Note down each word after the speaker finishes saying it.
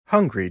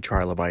Hungry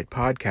Trilobite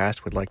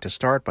Podcast would like to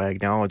start by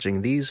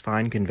acknowledging these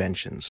fine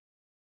conventions.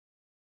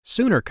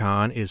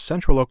 SoonerCon is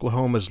Central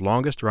Oklahoma's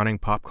longest-running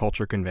pop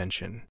culture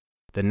convention.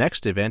 The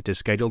next event is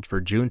scheduled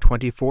for June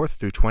 24th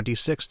through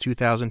 26,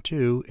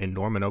 2002 in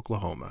Norman,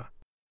 Oklahoma.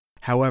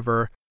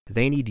 However,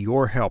 they need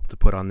your help to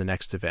put on the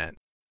next event.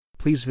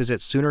 Please visit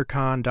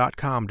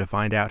SoonerCon.com to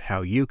find out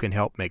how you can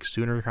help make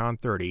SoonerCon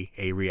 30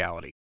 a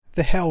reality.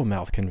 The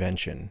Hellmouth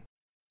Convention.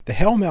 The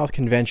Hellmouth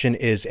Convention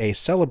is a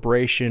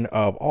celebration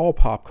of all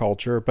pop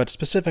culture, but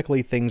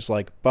specifically things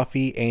like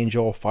Buffy,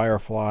 Angel,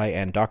 Firefly,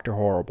 and Dr.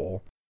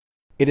 Horrible.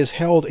 It is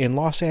held in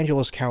Los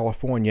Angeles,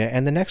 California,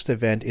 and the next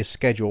event is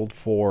scheduled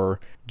for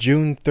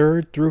June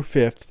 3rd through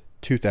 5th,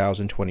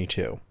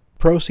 2022.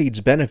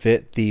 Proceeds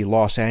benefit the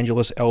Los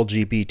Angeles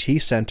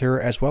LGBT Center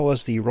as well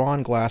as the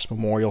Ron Glass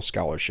Memorial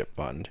Scholarship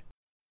Fund.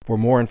 For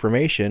more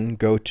information,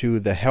 go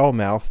to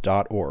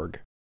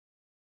thehellmouth.org.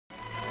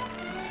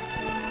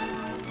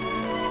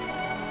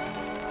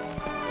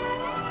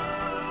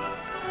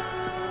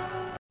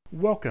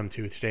 Welcome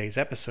to today's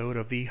episode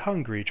of the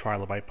Hungry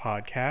Trilobite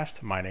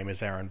Podcast. My name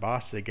is Aaron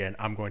Bossig, and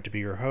I'm going to be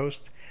your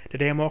host.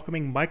 Today I'm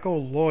welcoming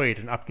Michael Lloyd,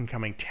 an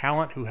up-and-coming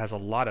talent who has a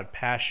lot of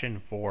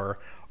passion for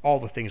all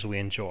the things we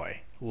enjoy.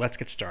 Let's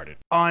get started.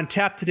 On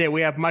tap today,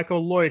 we have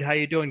Michael Lloyd. How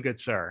you doing, good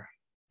sir?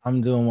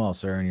 I'm doing well,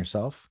 sir. And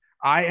yourself?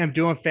 I am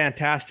doing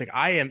fantastic.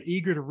 I am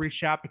eager to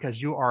reach out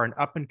because you are an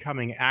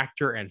up-and-coming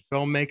actor and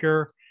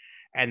filmmaker,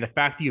 and the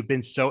fact that you've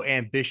been so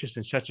ambitious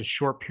in such a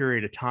short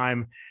period of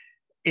time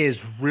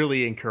is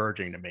really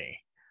encouraging to me.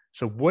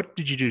 So what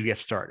did you do to get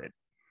started?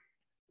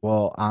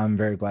 Well, I'm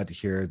very glad to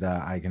hear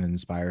that I can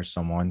inspire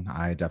someone.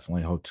 I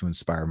definitely hope to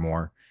inspire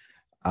more.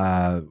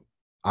 I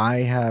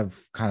have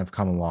kind of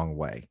come a long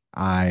way.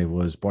 I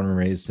was born and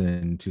raised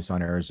in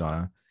Tucson,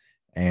 Arizona,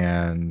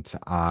 and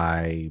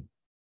I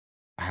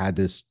had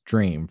this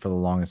dream for the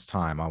longest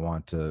time. I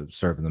want to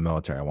serve in the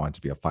military. I wanted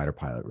to be a fighter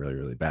pilot really,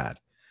 really bad.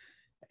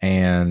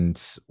 And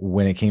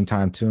when it came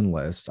time to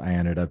enlist, I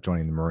ended up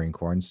joining the Marine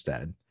Corps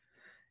instead.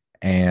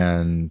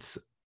 And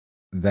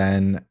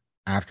then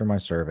after my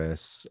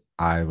service,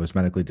 I was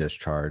medically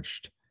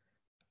discharged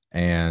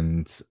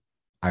and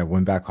I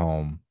went back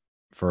home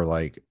for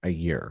like a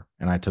year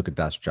and I took a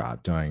desk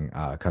job doing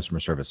customer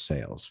service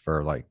sales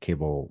for like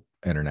cable,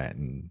 internet,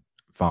 and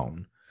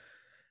phone.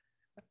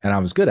 And I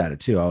was good at it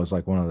too. I was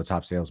like one of the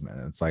top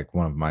salesmen. It's like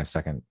one of my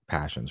second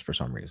passions for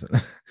some reason.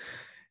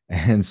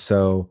 And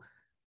so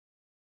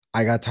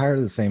I got tired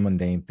of the same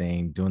mundane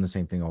thing, doing the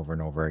same thing over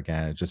and over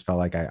again. It just felt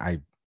like I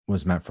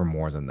was meant for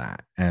more than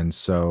that. And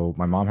so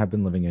my mom had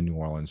been living in New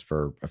Orleans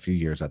for a few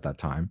years at that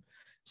time,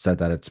 said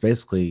that it's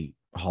basically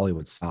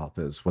Hollywood South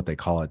is what they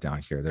call it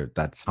down here.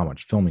 That's how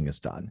much filming is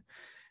done,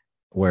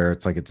 where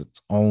it's like it's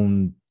its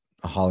own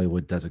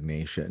Hollywood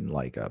designation,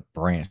 like a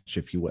branch,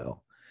 if you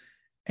will.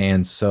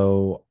 And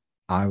so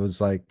I was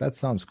like, that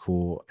sounds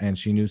cool. And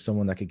she knew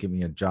someone that could give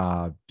me a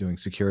job doing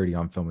security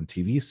on film and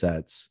TV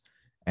sets,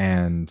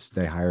 and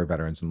they hire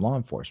veterans in law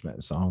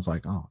enforcement. So I was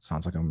like, oh,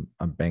 sounds like I'm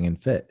a banging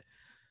fit.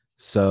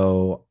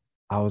 So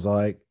I was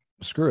like,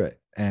 screw it.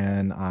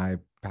 And I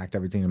packed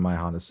everything in my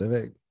Honda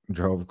Civic,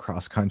 drove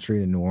across country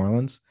to New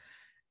Orleans,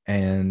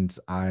 and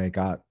I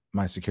got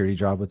my security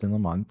job within a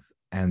month.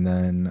 And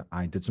then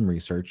I did some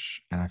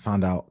research and I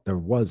found out there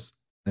was,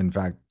 in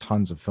fact,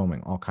 tons of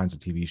filming, all kinds of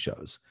TV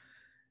shows.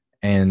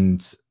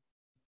 And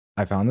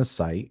I found this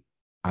site.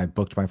 I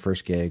booked my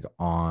first gig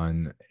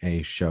on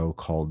a show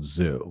called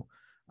Zoo.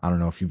 I don't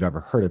know if you've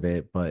ever heard of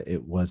it, but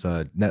it was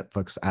a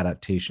Netflix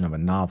adaptation of a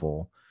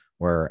novel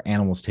where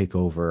animals take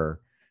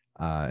over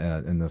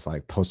in this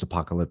like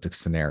post-apocalyptic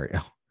scenario.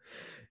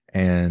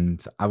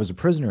 And I was a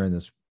prisoner in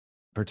this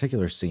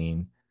particular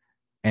scene.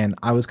 And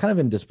I was kind of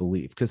in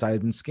disbelief because I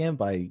had been scammed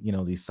by,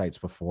 these sites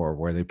before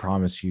where they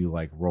promise you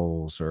like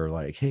roles or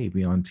like, hey,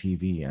 be on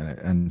TV. And it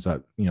ends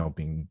up,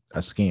 being a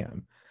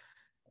scam.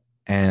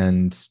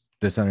 And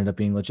this ended up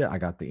being legit. I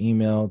got the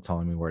email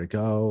telling me where to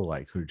go,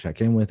 like who to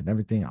check in with and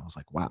everything. I was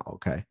like, wow,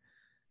 okay.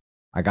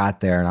 I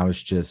got there and I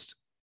was just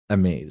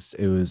amazed.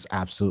 It was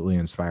absolutely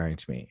inspiring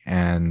to me.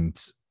 And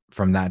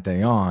from that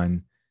day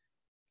on,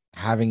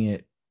 having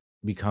it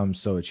become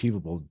so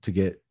achievable to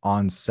get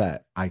on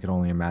set, I could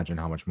only imagine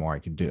how much more I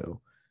could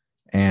do.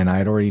 And I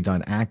had already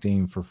done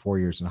acting for 4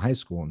 years in high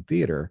school and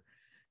theater,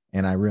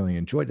 and I really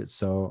enjoyed it.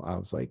 So I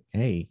was like,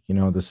 hey,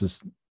 this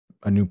is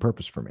a new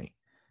purpose for me.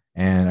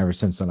 And ever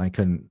since then, I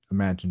couldn't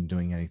imagine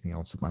doing anything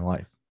else in my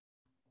life.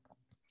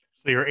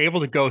 So you're able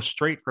to go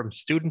straight from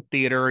student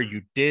theater.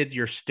 You did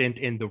your stint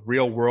in the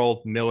real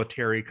world,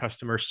 military,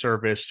 customer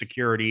service,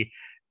 security,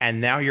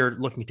 and now you're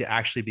looking to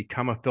actually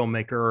become a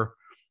filmmaker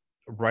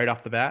right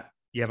off the bat.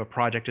 You have a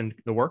project in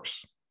the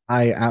works?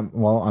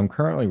 I'm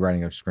currently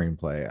writing a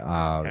screenplay.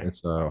 Okay.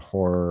 It's a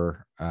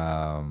horror.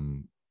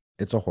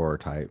 It's a horror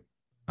type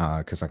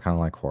because I kind of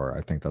like horror.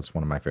 I think that's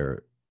one of my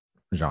favorite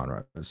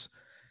genres.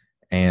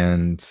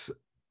 And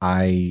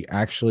I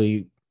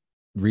actually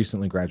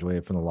recently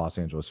graduated from the Los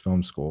Angeles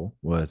Film School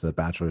with a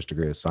bachelor's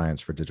degree of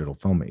science for digital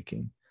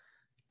filmmaking.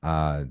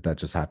 That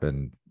just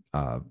happened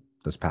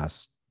this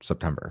past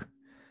September.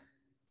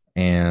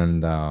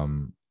 And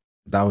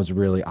that was a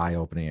really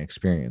eye-opening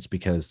experience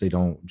because they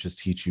don't just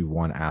teach you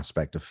one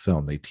aspect of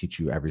film, they teach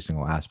you every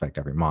single aspect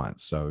every month.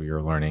 So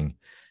you're learning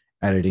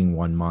editing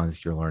one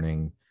month, you're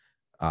learning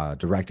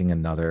directing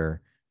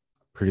another,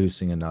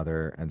 producing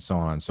another, and so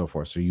on and so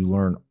forth. So you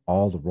learn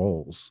all the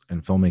roles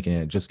in filmmaking,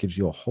 and it just gives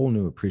you a whole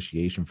new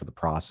appreciation for the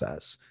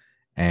process.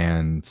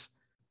 And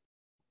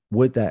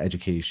with that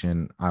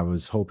education, I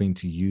was hoping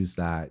to use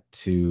that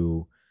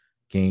to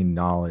gain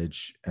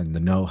knowledge and the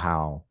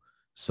know-how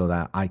so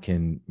that I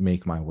can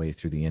make my way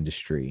through the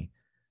industry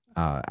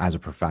as a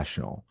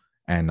professional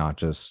and not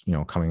just,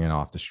 coming in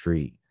off the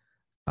street,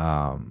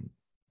 um,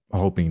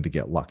 hoping to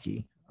get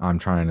lucky. I'm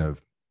trying to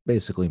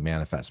basically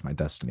manifest my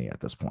destiny at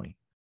this point.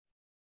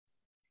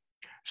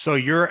 So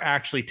you're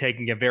actually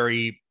taking a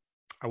very,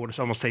 I would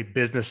almost say,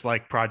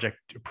 business-like project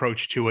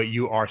approach to it.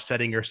 You are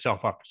setting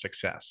yourself up for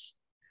success.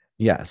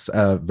 Yes,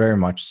 very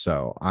much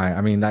so.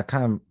 I mean, that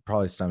kind of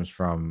probably stems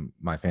from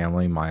my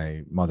family.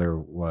 My mother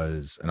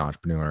was an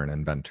entrepreneur, an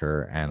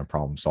inventor, and a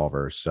problem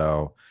solver.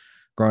 So,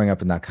 growing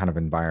up in that kind of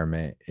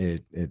environment,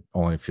 it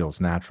only feels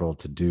natural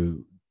to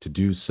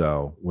do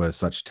so with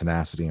such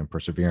tenacity and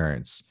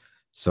perseverance,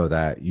 so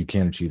that you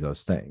can achieve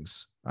those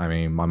things. I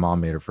mean, my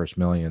mom made her first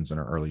millions in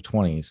her early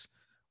 20s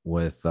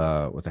with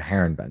a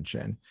hair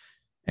invention,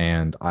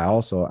 and I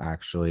also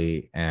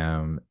actually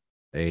am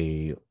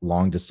a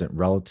long distant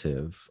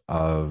relative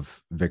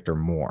of Victor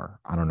Moore.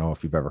 I don't know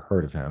if you've ever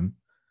heard of him,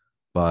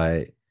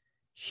 but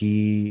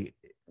he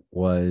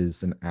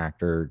was an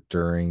actor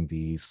during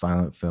the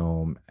silent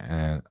film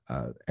and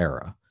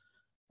era,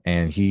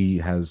 and he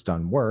has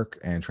done work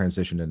and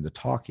transitioned into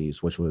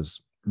talkies, which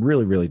was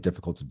really really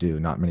difficult to do.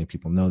 Not many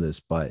people know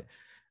this, but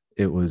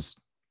it was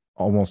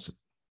almost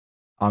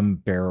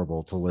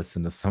unbearable to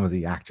listen to some of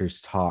the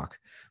actors talk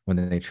when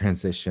they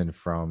transitioned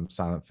from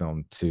silent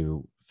film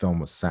to film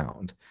with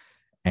sound.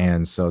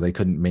 And so they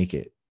couldn't make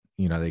it,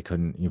 they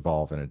couldn't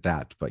evolve and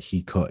adapt, but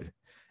he could.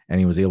 And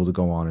he was able to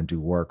go on and do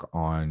work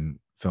on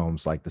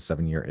films like The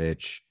 7 Year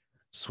Itch,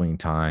 Swing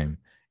Time.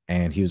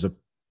 And he was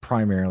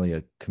primarily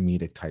a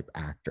comedic type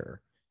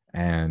actor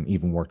and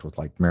even worked with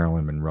like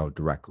Marilyn Monroe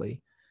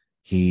directly.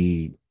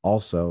 He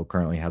also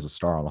currently has a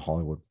star on the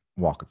Hollywood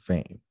Walk of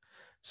Fame.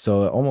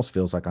 So it almost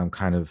feels like I'm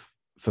kind of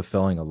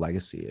fulfilling a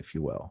legacy, if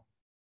you will.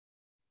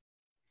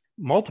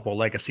 Multiple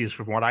legacies,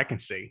 from what I can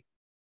see.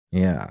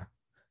 Yeah.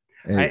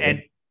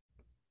 And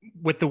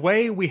with the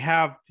way we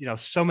have,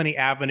 so many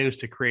avenues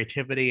to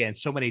creativity and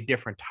so many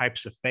different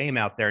types of fame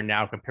out there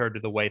now compared to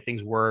the way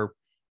things were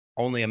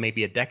only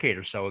maybe a decade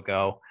or so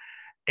ago,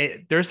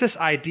 there's this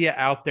idea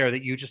out there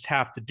that you just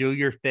have to do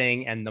your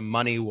thing and the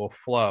money will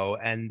flow.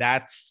 And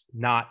that's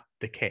not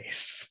the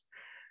case.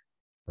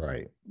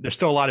 Right. There's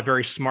still a lot of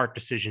very smart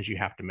decisions you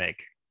have to make.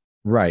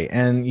 Right.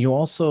 And you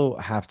also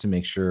have to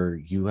make sure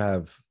you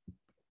have,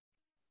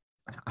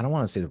 I don't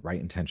want to say the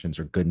right intentions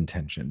or good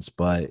intentions,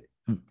 but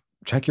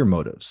check your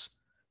motives.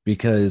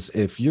 Because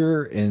if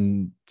you're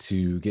in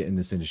to get in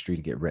this industry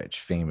to get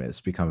rich,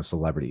 famous, become a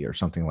celebrity or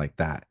something like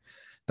that,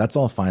 that's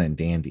all fine and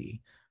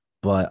dandy.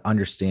 But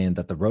understand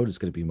that the road is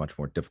going to be much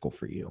more difficult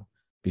for you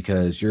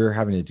because you're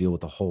having to deal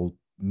with a whole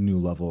new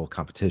level of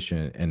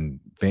competition and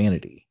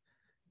vanity,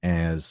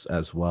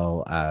 as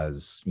well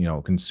as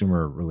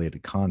consumer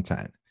related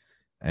content,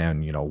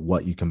 and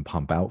what you can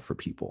pump out for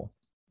people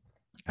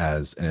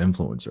as an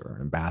influencer or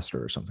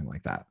ambassador or something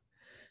like that.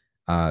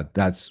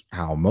 That's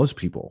how most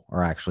people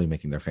are actually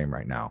making their fame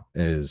right now,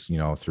 is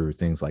through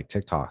things like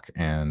TikTok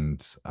and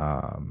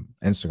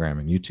Instagram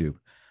and YouTube,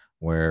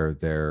 where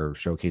they're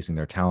showcasing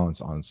their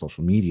talents on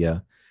social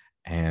media,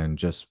 and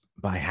just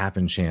by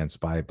happen chance,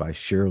 by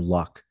sheer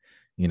luck,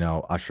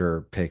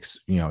 Usher picks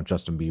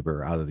Justin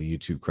Bieber out of the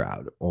YouTube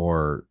crowd,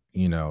 or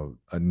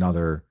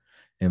another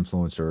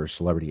influencer or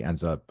celebrity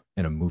ends up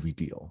in a movie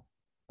deal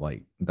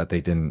like that they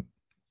didn't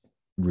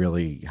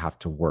really have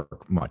to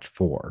work much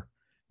for.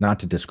 Not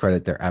to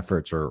discredit their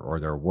efforts or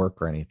their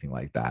work or anything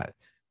like that,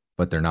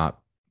 but they're not,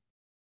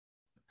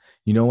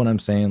 what I'm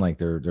saying? Like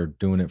they're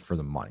doing it for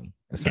the money,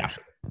 Yeah,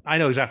 essentially. I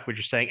know exactly what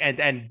you're saying.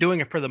 And doing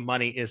it for the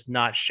money is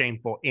not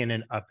shameful in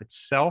and of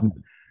itself.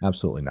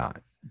 Absolutely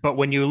not. But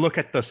when you look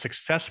at the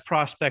success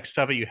prospects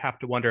of it, you have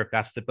to wonder if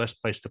that's the best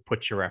place to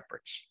put your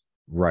efforts.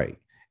 Right.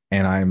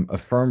 And I'm a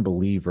firm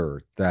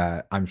believer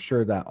that I'm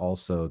sure that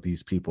also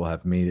these people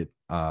have made it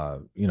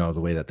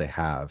the way that they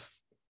have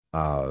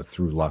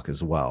through luck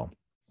as well.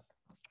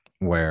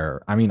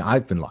 Where I mean,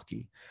 I've been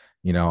lucky.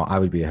 I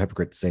would be a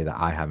hypocrite to say that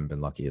I haven't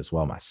been lucky as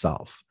well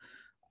myself.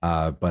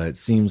 But it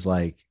seems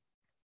like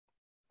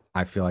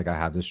I feel like I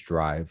have this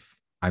drive.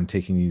 I'm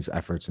taking these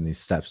efforts and these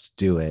steps to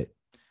do it.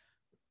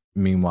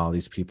 Meanwhile,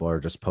 these people are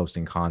just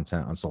posting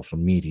content on social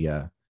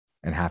media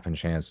and happen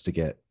chance to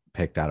get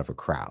picked out of a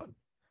crowd.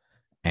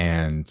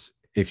 And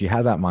if you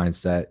have that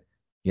mindset,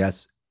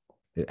 yes,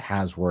 it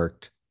has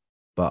worked,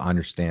 but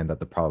understand that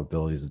the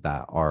probabilities of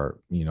that are,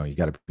 you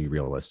got to be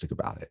realistic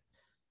about it.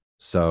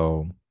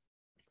 So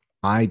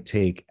I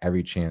take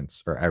every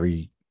chance or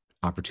every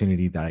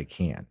opportunity that I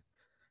can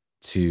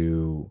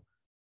to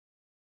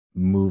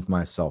move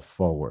myself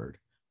forward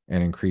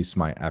and increase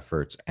my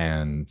efforts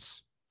and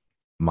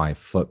my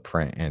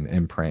footprint and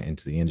imprint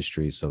into the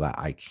industry so that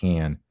I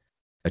can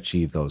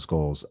achieve those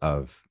goals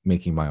of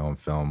making my own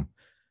film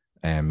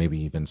and maybe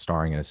even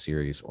starring in a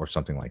series or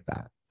something like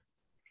that.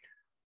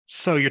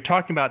 So you're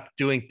talking about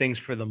doing things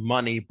for the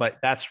money, but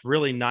that's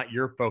really not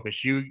your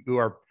focus. You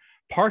are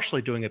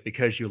partially doing it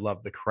because you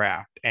love the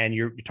craft, and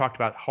you talked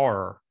about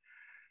horror.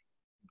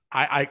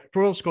 I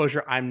full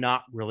disclosure, I'm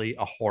not really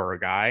a horror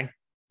guy,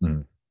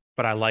 Mm.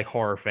 but I like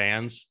horror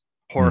fans.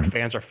 Horror Mhm.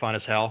 fans are fun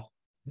as hell.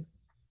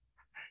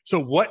 So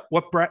what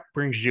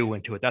brings you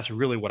into it? That's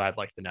really what I'd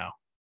like to know.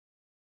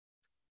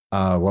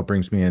 What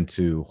brings me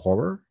into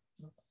horror?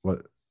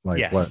 What like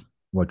Yes.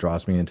 what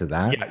draws me into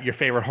that? Yeah, your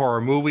favorite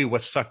horror movie,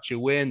 what sucked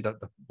you in, the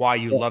why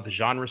you Well, love the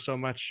genre so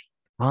much.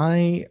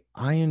 I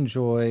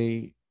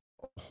enjoy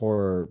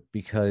horror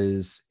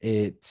because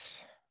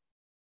it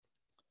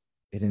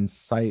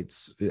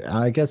incites,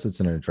 I guess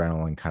it's an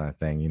adrenaline kind of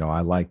thing. You know,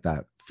 I like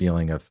that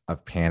feeling of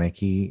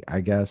panicky,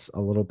 I guess,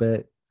 a little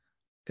bit.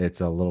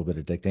 It's a little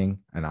bit addicting,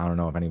 and I don't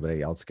know if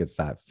anybody else gets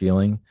that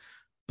feeling,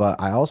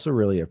 but I also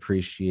really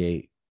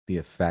appreciate the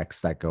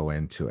effects that go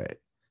into it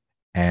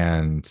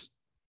and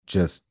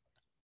just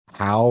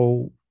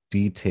how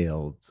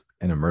detailed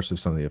and immersive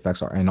some of the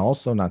effects are. And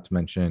also, not to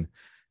mention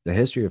the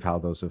history of how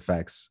those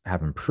effects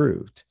have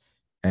improved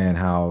and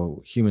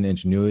how human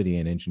ingenuity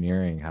and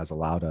engineering has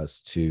allowed us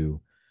to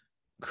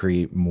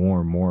create more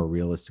and more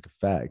realistic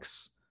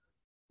effects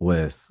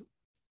with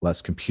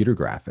less computer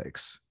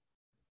graphics.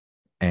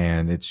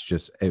 And it's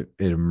just, it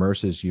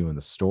immerses you in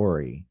the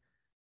story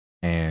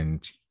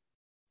and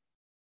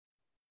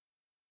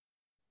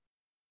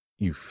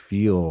you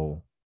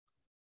feel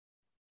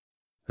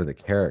for the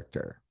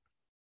character.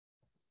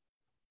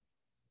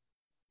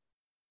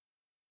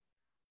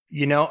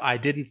 You know, I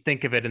didn't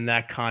think of it in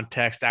that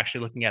context,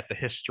 actually looking at the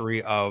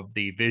history of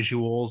the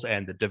visuals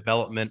and the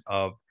development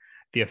of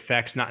the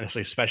effects, not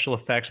necessarily special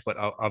effects, but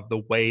of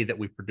the way that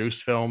we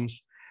produce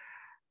films.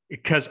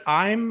 Because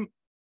I'm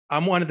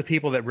one of the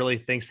people that really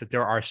thinks that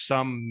there are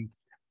some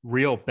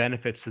real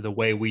benefits to the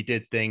way we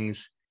did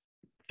things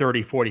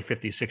 30, 40,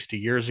 50, 60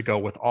 years ago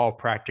with all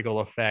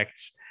practical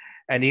effects.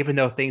 And even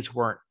though things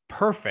weren't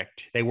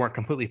perfect, they weren't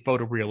completely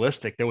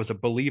photorealistic, there was a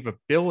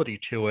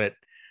believability to it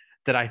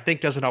that I think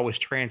doesn't always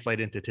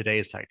translate into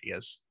today's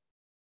ideas.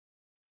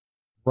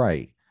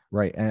 Right,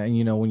 right. And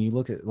you know, when you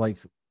look at like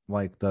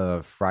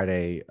the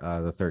Friday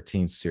the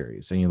 13th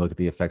series and you look at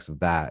the effects of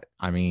that,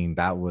 I mean,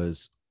 that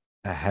was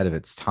ahead of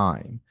its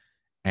time.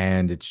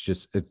 And it's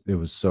just it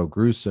was so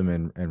gruesome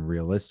and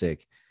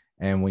realistic.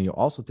 And when you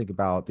also think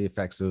about the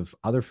effects of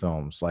other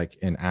films like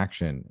in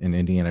action in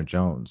Indiana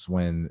Jones,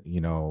 when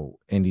you know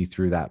Indy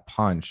threw that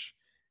punch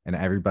and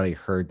everybody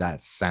heard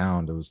that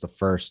sound, it was the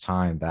first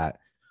time that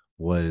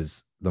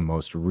was the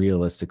most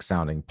realistic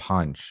sounding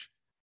punch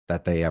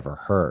that they ever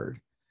heard.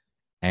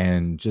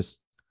 And just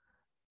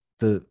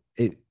the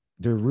it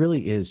there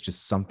really is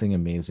just something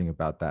amazing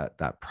about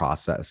that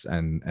process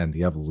and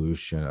the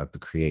evolution of the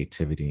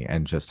creativity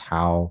and just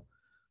how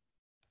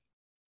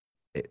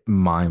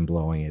mind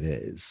blowing it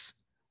is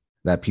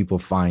that people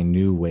find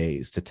new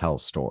ways to tell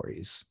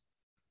stories.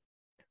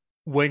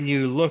 When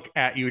you look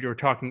at, you were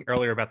talking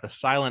earlier about the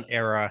silent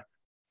era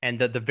and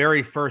the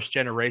very first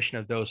generation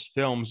of those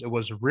films, it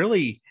was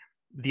really,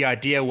 the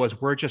idea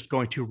was we're just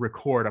going to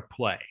record a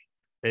play.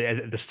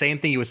 The same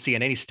thing you would see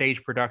in any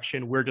stage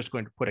production, we're just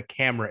going to put a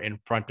camera in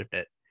front of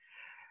it.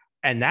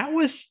 And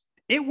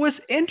it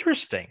was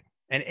interesting.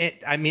 And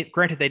I mean,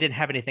 granted, they didn't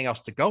have anything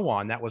else to go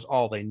on. That was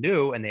all they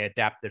knew, and they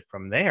adapted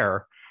from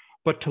there.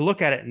 But to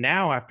look at it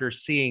now, after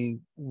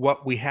seeing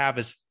what we have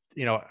as,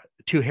 you know,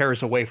 two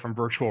hairs away from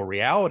virtual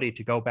reality,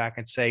 to go back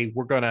and say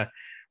we're gonna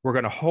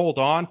hold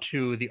on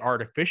to the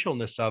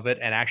artificialness of it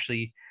and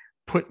actually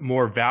put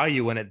more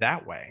value in it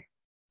that way.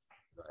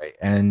 Right.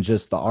 And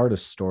just the art of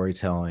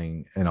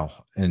storytelling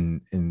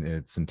in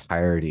its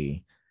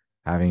entirety,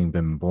 having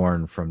been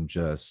born from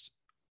just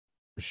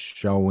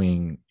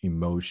showing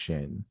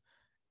emotion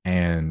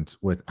and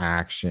with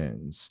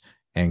actions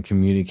and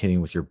communicating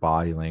with your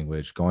body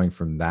language, going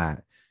from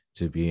that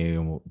to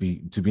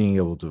being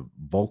able to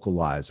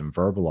vocalize and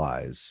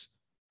verbalize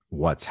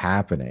what's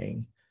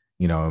happening,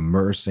 you know,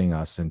 immersing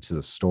us into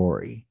the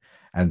story,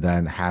 and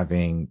then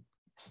having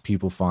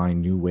people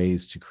find new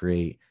ways to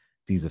create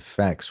these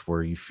effects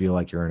where you feel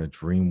like you're in a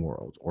dream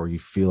world or you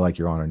feel like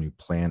you're on a new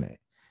planet.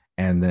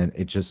 And then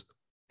it's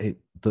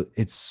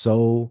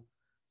so,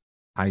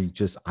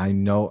 I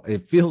know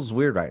it feels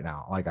weird right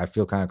now. Like I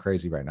feel kind of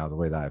crazy right now, the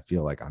way that I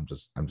feel like I'm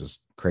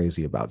just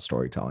crazy about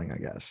storytelling, I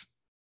guess.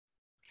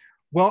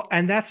 Well,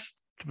 and that's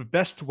the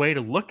best way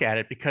to look at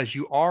it, because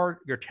you're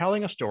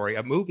telling a story.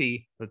 A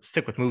movie, let's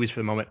stick with movies for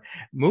the moment.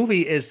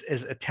 Movie is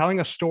telling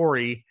a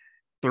story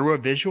through a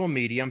visual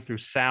medium, through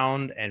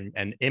sound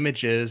and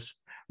images,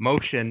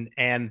 motion,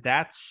 and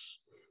that's,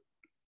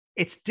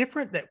 it's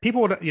different. That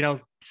people would, you know,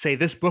 say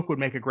this book would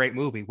make a great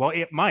movie. Well,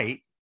 it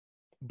might,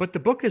 but the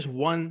book is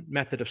one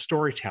method of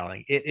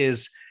storytelling. It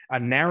is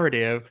a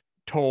narrative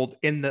told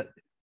in the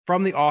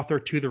from the author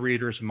to the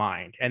reader's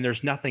mind, and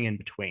there's nothing in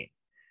between.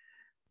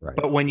 Right.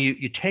 But when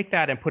you take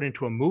that and put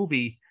into a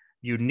movie,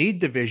 you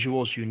need the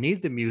visuals, you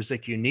need the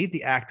music, you need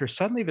the actors.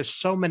 Suddenly, there's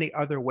so many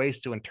other ways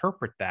to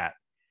interpret that.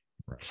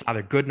 Right. It's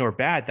neither good nor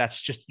bad. That's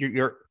just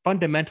you're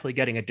fundamentally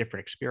getting a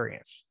different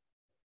experience.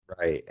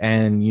 Right.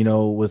 And, you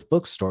know, with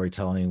book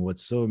storytelling,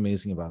 what's so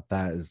amazing about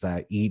that is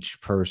that each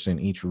person,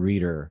 each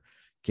reader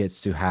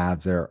gets to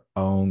have their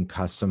own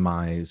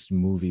customized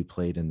movie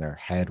played in their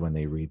head when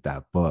they read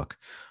that book.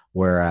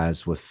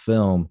 Whereas with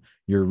film,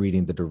 you're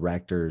reading the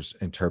director's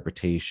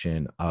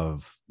interpretation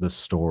of the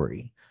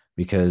story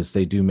because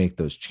they do make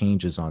those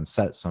changes on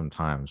set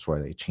sometimes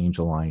where they change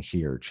a line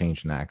here,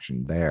 change an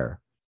action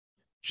there,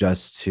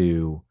 just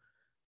to,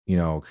 you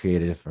know,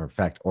 create a different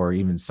effect. Or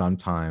even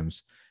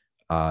sometimes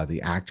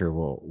the actor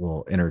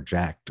will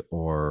interject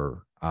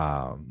or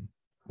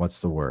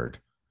what's the word,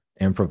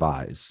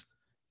 improvise,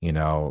 you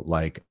know,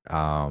 like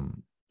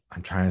I'm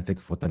trying to think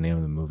of what the name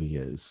of the movie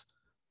is.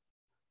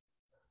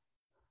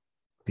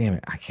 Damn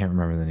it, I can't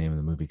remember the name of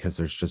the movie because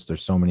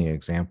there's so many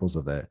examples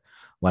of it,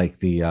 like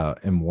the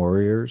in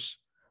Warriors,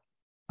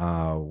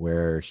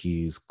 where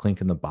he's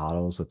clinking the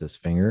bottles with his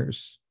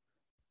fingers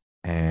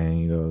and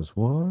he goes,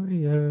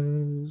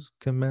 Warriors,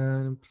 come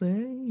out and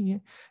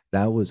play.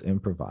 That was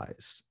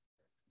improvised.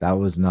 That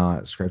was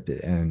not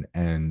scripted.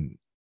 And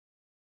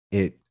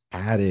it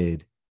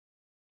added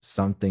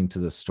something to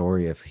the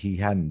story. If he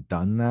hadn't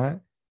done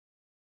that,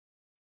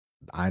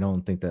 I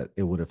don't think that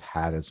it would have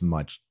had as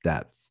much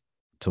depth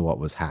to what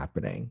was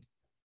happening.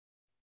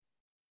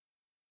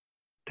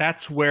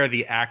 That's where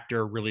the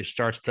actor really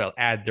starts to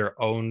add their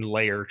own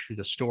layer to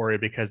the story,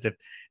 because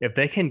if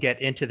they can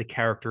get into the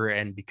character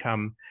and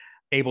become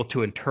able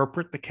to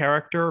interpret the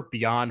character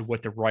beyond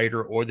what the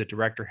writer or the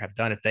director have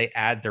done, if they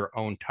add their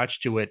own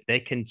touch to it, they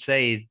can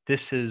say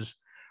this is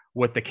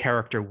what the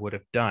character would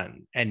have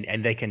done,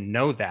 and they can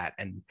know that.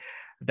 And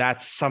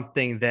that's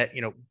something that,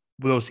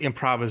 those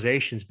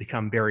improvisations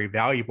become very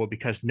valuable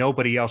because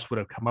nobody else would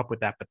have come up with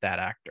that but that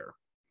actor.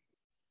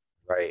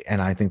 Right.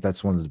 And I think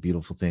that's one of the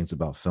beautiful things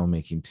about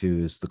filmmaking too,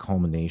 is the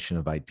culmination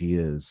of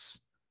ideas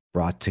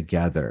brought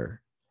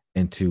together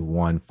into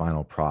one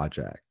final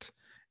project.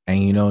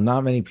 And you know,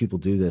 not many people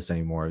do this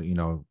anymore. You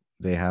know,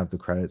 they have the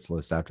credits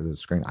list after the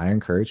screen. I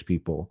encourage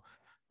people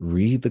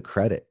read the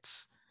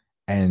credits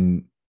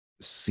and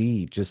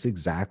see just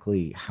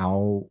exactly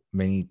how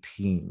many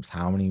teams,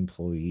 how many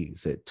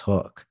employees it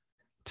took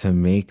to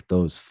make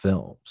those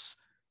films.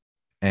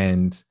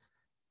 And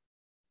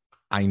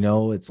I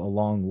know it's a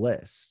long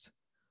list,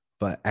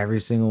 but every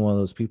single one of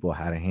those people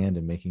had a hand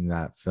in making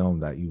that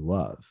film that you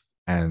love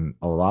and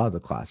a lot of the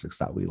classics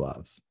that we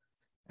love.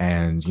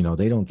 And you know,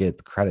 they don't get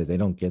the credit, they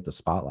don't get the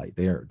spotlight.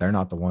 They're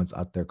not the ones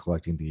up there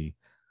collecting the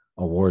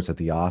awards at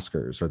the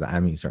Oscars or the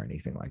Emmys or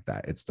anything like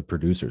that. It's the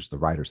producers, the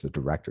writers, the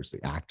directors,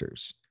 the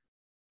actors,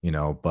 you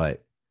know.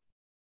 But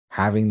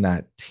having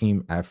that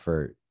team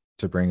effort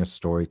to bring a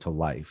story to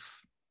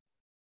life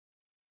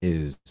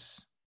is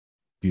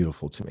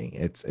beautiful to me.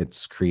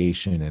 It's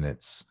creation in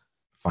its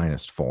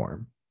finest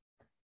form.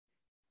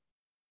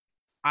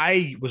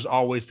 I was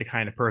always the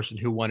kind of person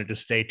who wanted to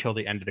stay till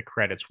the end of the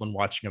credits when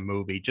watching a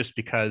movie, just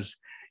because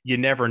you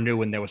never knew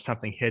when there was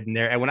something hidden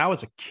there. And when I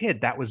was a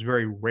kid, that was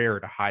very rare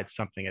to hide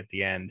something at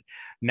the end.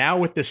 Now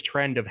with this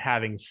trend of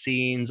having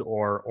scenes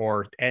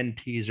or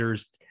end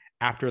teasers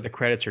after the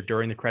credits or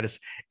during the credits,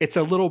 it's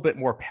a little bit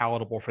more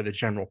palatable for the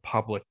general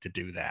public to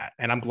do that.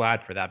 And I'm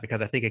glad for that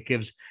because I think it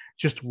gives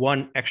just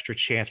one extra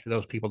chance for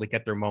those people to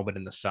get their moment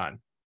in the sun.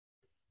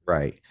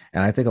 Right.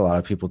 And I think a lot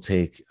of people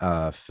take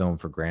film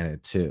for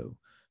granted too,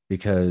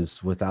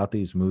 because without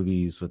these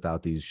movies,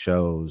 without these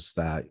shows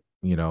that,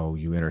 you know,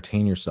 you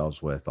entertain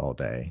yourselves with all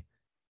day,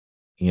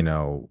 you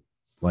know,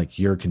 like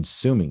you're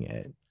consuming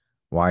it.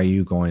 Why are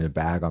you going to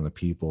bag on the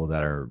people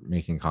that are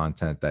making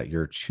content that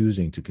you're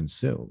choosing to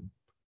consume?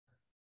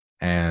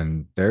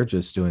 And they're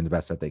just doing the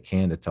best that they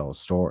can to tell a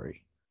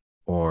story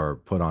or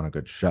put on a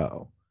good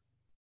show.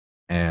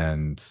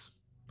 And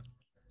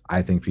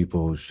I think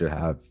people should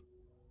have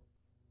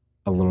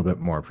a little bit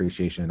more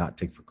appreciation and not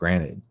take for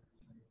granted,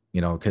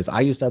 you know, because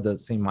I used to have the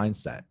same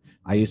mindset.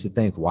 I used to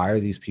think, why are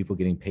these people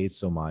getting paid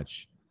so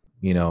much,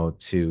 you know,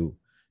 to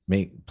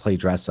make play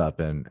dress up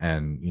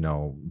and you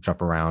know,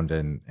 jump around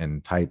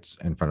in tights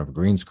in front of a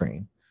green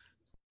screen?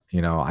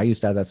 You know, I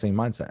used to have that same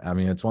mindset. I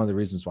mean, it's one of the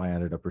reasons why I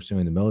ended up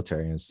pursuing the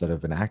military instead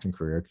of an acting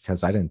career,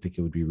 because I didn't think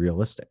it would be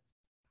realistic.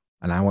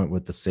 And I went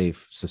with the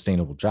safe,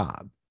 sustainable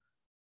job.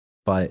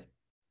 But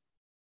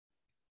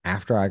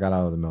after I got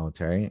out of the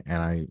military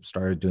and I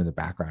started doing the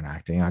background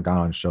acting, I got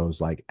on shows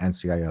like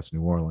NCIS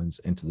New Orleans,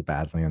 Into the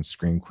Badlands,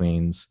 Scream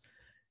Queens.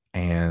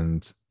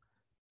 And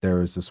there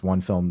was this one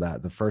film,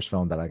 that the first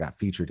film that I got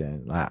featured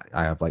in, I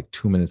have like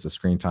 2 minutes of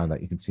screen time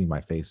that you can see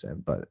my face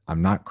in, but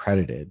I'm not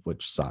credited,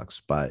 which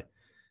sucks. But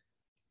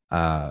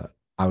uh,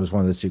 I was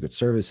one of the Secret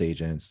Service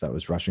agents that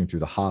was rushing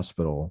through the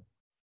hospital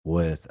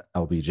with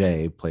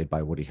LBJ, played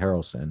by Woody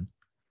Harrelson,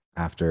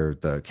 after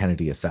the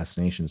Kennedy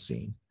assassination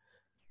scene.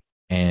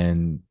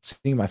 And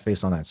seeing my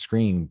face on that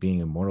screen being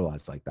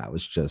immortalized like that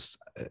was just,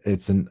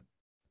 it's an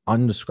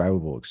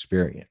undescribable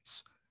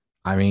experience.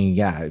 I mean,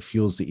 yeah, it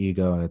fuels the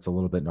ego and it's a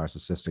little bit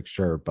narcissistic,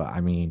 sure, but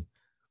I mean,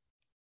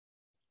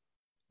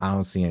 I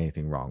don't see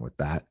anything wrong with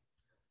that.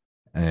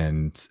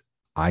 And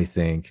I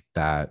think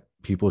that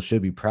people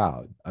should be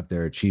proud of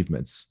their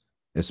achievements,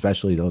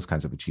 especially those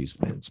kinds of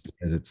achievements,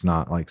 because it's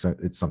not like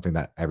it's something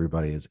that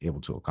everybody is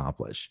able to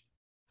accomplish.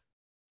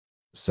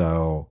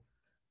 So,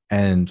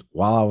 and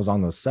while I was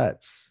on those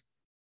sets,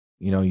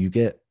 you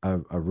get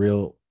a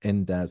real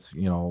in-depth,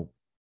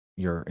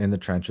 you're in the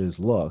trenches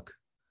look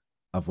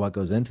of what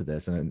goes into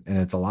this. And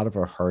it's a lot of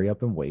a hurry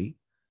up and wait.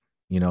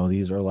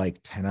 These are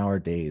like 10-hour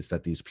days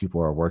that these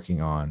people are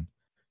working on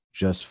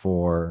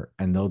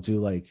and they'll do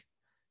like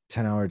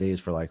 10-hour days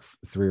for like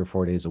 3 or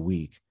 4 days a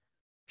week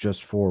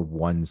just for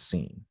one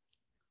scene,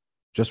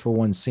 just for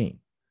one scene,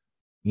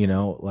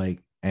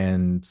 like,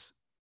 and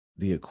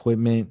the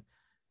equipment,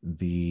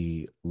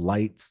 the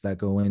lights that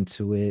go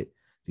into it,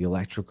 the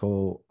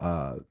electrical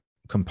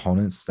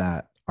components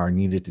that are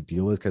needed to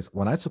deal with. Because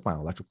when I took my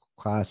electrical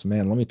class,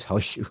 man, let me tell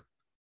you,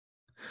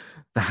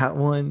 that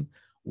one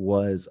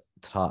was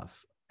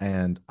tough.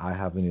 And I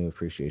have a new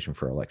appreciation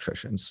for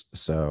electricians.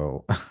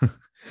 So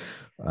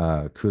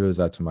kudos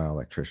out to my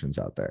electricians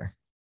out there.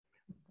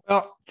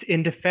 Well,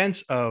 in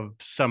defense of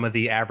some of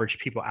the average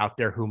people out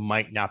there who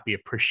might not be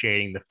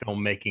appreciating the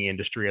filmmaking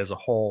industry as a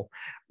whole,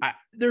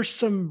 there's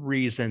some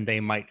reason they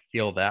might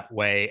feel that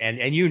way,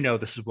 and you know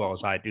this as well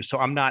as I do. So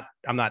I'm not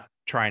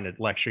trying to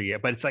lecture you,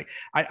 but it's like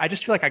I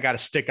just feel like I got to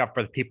stick up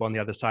for the people on the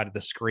other side of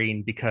the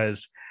screen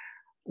because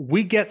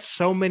we get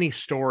so many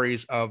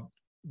stories of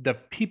the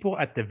people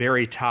at the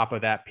very top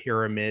of that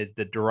pyramid,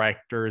 the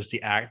directors,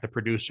 the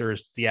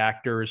producers, the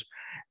actors,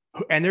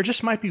 and there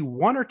just might be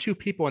one or two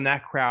people in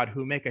that crowd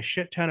who make a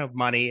shit ton of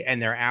money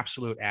and they're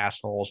absolute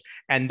assholes.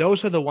 And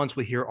those are the ones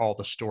we hear all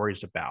the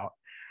stories about.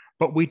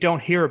 But we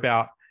don't hear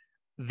about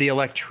the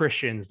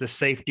electricians, the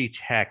safety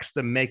techs,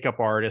 the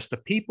makeup artists, the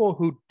people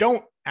who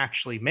don't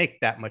actually make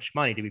that much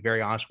money, to be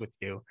very honest with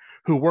you,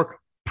 who work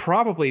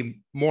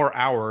probably more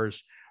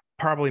hours,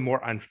 probably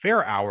more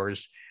unfair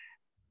hours,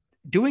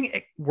 doing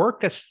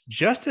work that's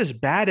just as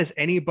bad as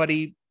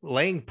anybody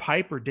laying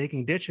pipe or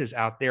digging ditches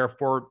out there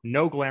for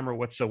no glamour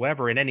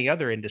whatsoever in any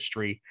other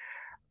industry.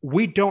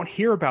 We don't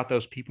hear about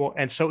those people.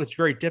 And so it's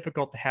very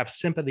difficult to have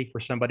sympathy for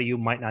somebody you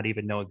might not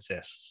even know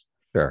exists.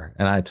 Sure.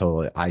 And I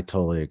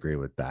totally agree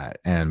with that.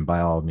 And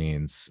by all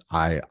means,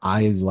 I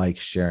like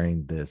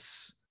sharing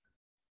these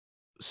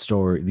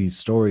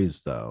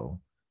stories though,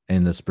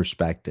 in this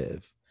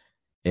perspective,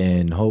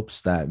 in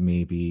hopes that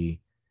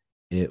maybe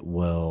it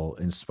will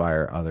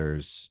inspire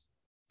others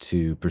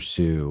to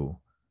pursue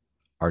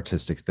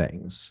artistic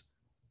things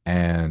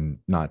and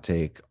not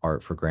take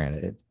art for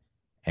granted.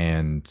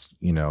 And,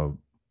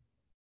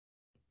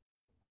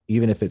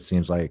 even if it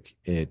seems like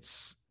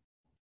it's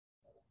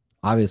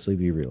obviously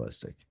be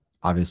realistic,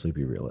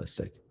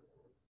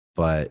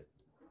 but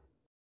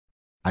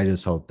I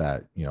just hope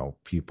that,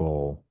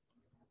 people,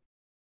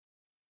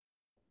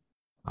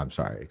 I'm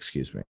sorry,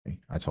 excuse me.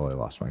 I totally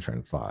lost my train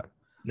of thought.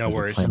 No There's a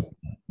worries. plane,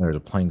 there's a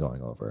plane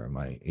going over and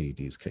my ADD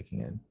is kicking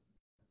in.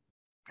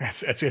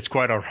 It's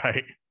quite all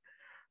right.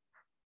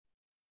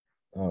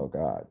 Oh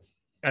God.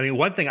 I mean,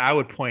 one thing I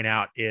would point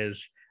out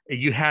is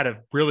you had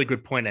a really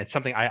good point, and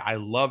something I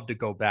love to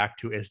go back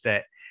to is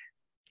that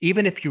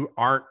even if you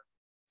aren't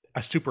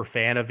a super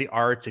fan of the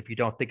arts, if you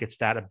don't think it's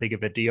that a big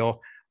of a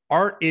deal,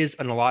 art is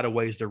in a lot of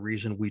ways the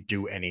reason we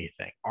do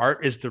anything.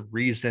 Art is the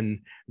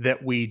reason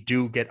that we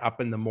do get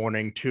up in the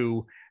morning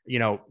to,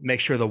 make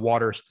sure the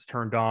water's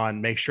turned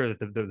on, make sure that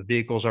the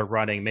vehicles are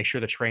running, make sure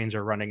the trains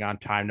are running on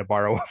time, to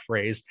borrow a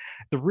phrase.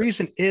 The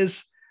reason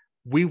is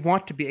we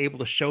want to be able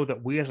to show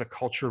that we as a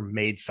culture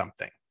made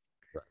something.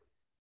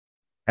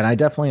 And I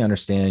definitely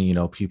understand,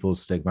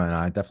 people's stigma, and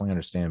I definitely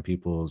understand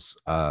people's,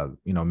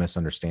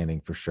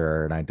 misunderstanding for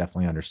sure. And I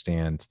definitely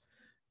understand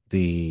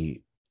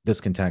the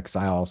discontent, because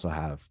I also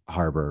have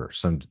harbor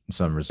some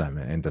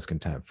resentment and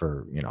discontent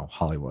for,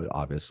 Hollywood,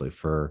 obviously,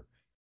 for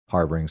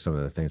harboring some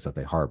of the things that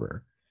they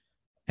harbor.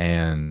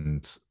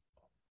 And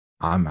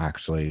I'm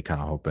actually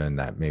kind of hoping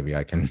that maybe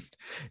I can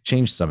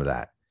change some of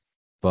that.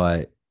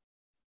 But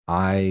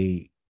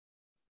I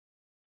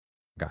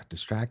got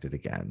distracted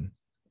again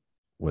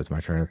with my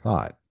train of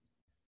thought.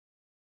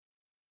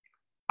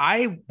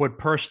 I would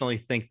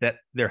personally think that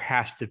there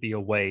has to be a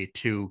way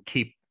to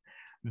keep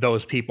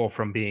those people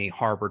from being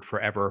harbored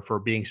forever for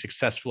being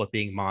successful at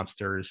being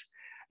monsters.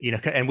 And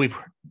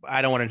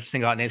I don't want to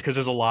single out names because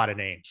there's a lot of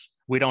names.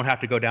 We don't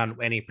have to go down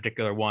any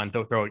particular one,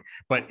 don't throw it,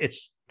 but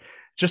it's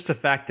just the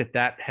fact that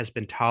that has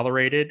been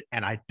tolerated,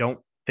 and I don't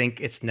think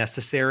it's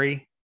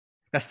necessary.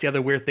 That's the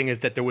other weird thing,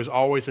 is that there was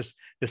always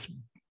this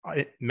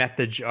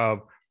message of,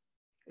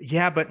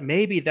 yeah, but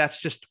maybe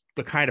that's just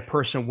the kind of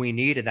person we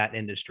need in that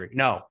industry.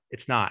 No,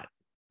 it's not.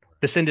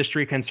 This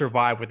industry can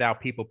survive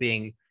without people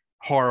being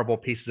horrible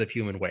pieces of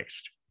human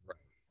waste.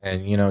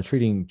 And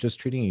treating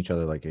each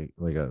other like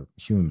a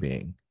human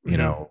being,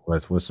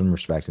 Mm-hmm. with some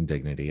respect and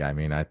dignity. I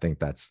mean, I think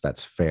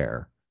that's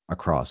fair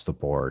across the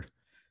board.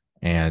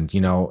 And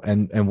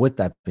and with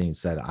that being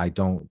said, I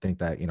don't think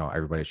that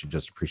everybody should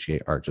just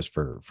appreciate art just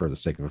for the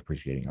sake of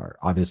appreciating art.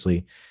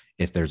 Obviously,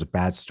 if there's a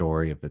bad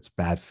story, if it's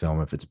bad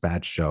film, if it's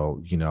bad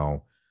show,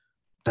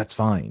 that's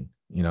fine.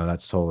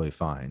 That's totally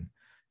fine.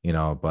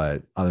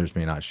 But others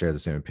may not share the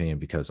same opinion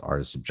because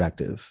art is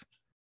subjective,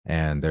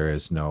 and there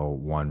is no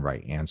one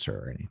right answer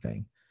or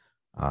anything.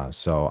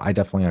 So I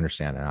definitely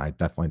understand, and I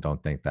definitely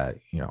don't think that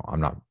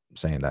I'm not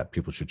saying that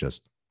people should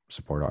just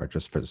support art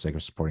just for the sake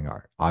of supporting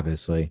art.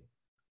 Obviously,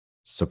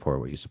 support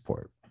what you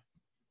support.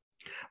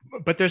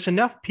 But there's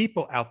enough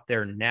people out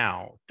there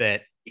now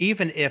that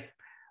even if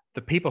the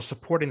people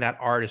supporting that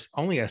art is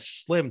only a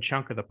slim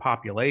chunk of the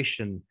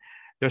population,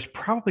 there's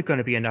probably going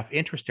to be enough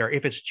interest there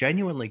if it's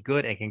genuinely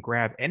good and can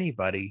grab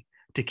anybody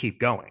to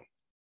keep going.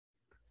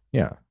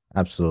 Yeah,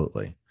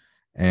 absolutely.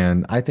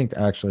 And I think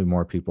actually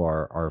more people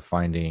are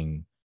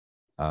finding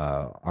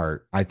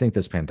art. I think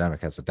this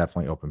pandemic has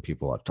definitely opened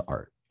people up to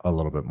art a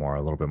little bit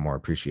more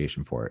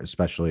appreciation for it,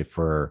 especially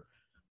for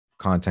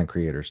content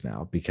creators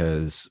now,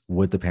 because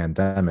with the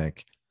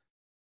pandemic,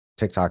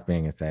 TikTok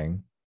being a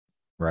thing,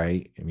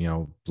 right?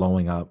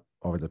 Blowing up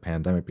over the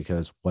pandemic,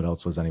 because what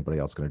else was anybody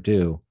else going to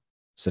do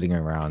sitting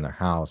around their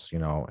house,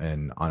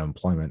 and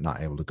unemployment,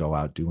 not able to go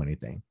out, do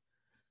anything.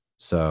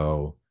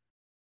 So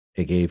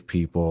it gave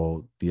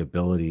people the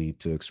ability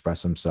to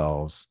express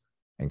themselves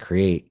and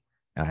create.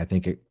 And I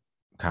think it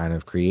kind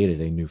of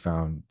created a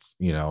newfound,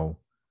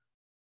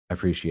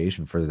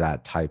 appreciation for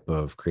that type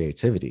of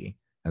creativity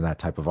and that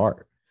type of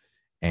art.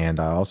 And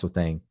I also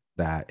think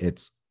that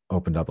it's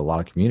opened up a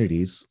lot of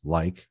communities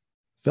like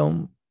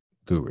film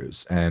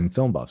gurus and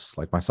film buffs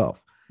like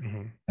myself.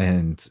 Mm-hmm.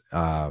 And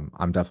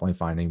I'm definitely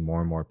finding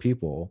more and more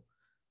people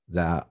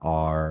that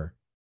are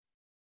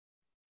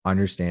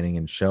understanding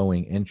and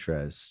showing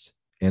interest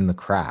in the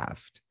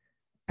craft.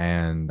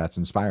 And that's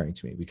inspiring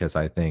to me, because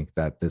I think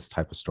that this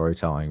type of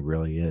storytelling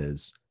really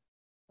is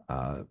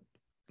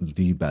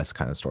the best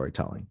kind of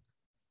storytelling.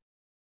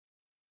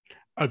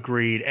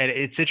 Agreed. And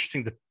it's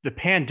interesting. The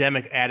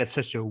pandemic added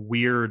such a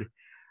weird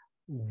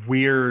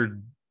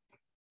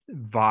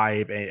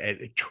vibe,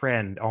 a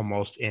trend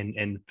almost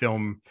in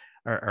film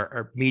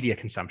or media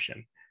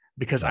consumption,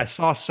 because I Right.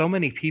 saw so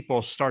many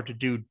people start to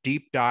do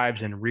deep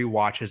dives and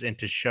rewatches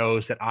into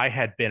shows that I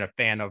had been a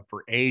fan of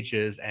for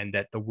ages and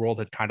that the world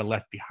had kind of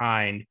left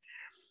behind.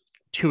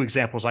 Two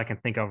examples I can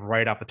think of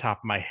right off the top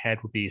of my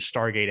head would be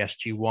Stargate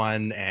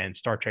SG-1 and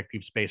Star Trek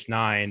Deep Space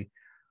Nine,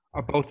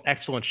 are both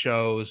excellent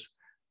shows.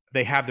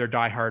 They have their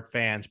diehard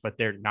fans, but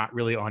they're not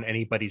really on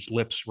anybody's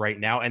lips right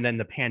now. And then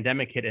the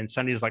pandemic hit, and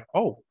somebody's like,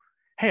 "Oh,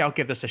 hey, I'll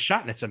give this a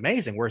shot," and it's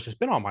amazing. Whereas it's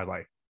been all my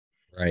life.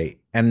 Right.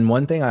 And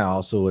one thing I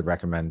also would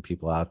recommend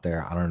people out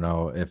there, I don't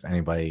know if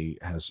anybody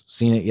has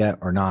seen it yet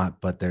or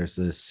not, but there's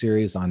this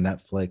series on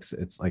Netflix.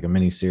 It's like a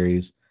mini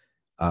series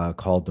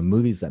called The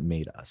Movies That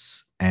Made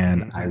Us.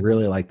 And I Mm-hmm.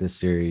 really like this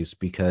series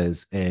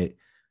because it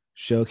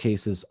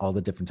showcases all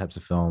the different types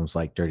of films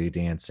like Dirty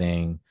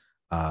Dancing,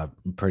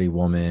 Pretty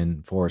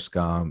Woman, Forrest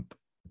Gump,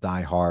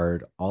 Die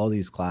Hard, all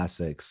these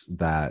classics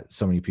that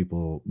so many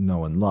people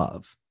know and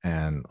love,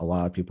 and a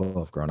lot of people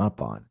have grown up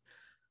on.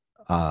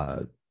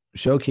 Uh,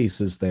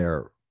 Showcases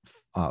their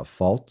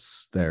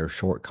faults, their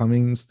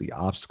shortcomings, the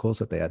obstacles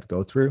that they had to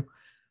go through.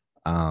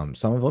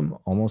 Some of them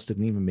almost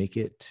didn't even make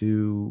it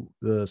to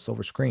the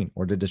silver screen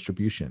or the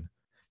distribution.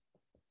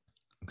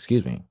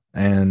 Excuse me.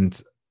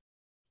 And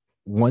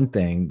one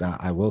thing that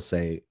I will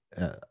say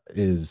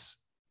is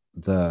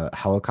the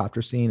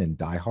helicopter scene in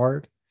Die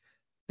Hard.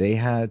 They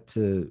had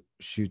to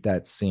shoot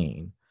that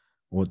scene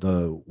with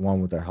the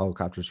one with their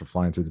helicopters were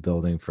flying through the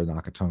building for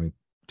Nakatomi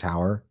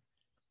Tower.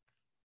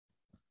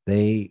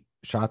 They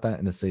shot that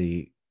in the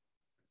city.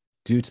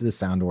 Due to the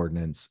sound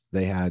ordinance,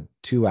 they had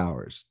 2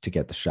 hours to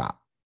get the shot.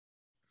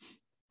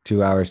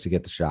 2 hours to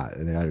get the shot.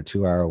 And they had a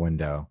 2 hour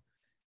window,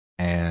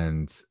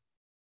 and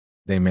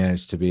they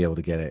managed to be able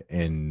to get it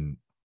in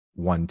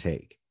one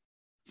take.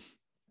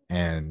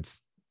 And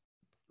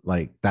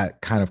like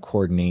that kind of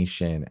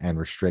coordination and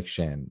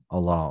restriction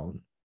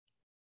alone,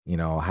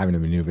 having to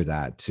maneuver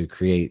that to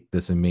create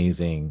this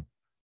amazing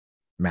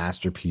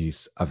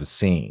masterpiece of a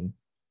scene,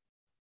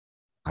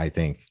 I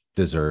think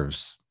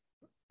deserves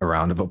a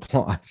round of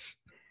applause.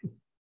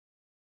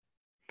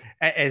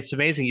 It's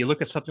amazing. You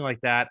look at something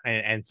like that,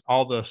 and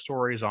all the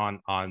stories on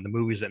the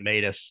movies that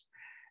made us,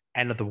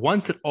 and the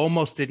ones that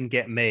almost didn't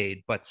get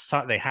made, but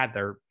they had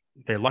their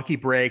lucky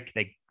break.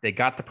 They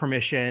got the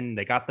permission,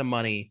 they got the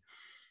money,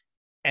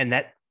 and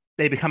that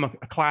they become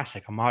a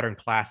classic, a modern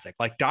classic.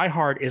 Like Die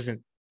Hard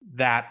isn't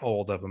that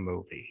old of a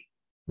movie.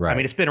 I mean,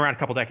 Right. it's been around a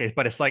couple decades,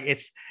 but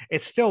it's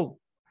still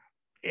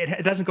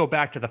it doesn't go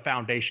back to the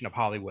foundation of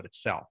Hollywood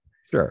itself.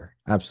 Sure.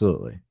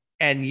 Absolutely.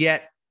 And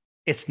yet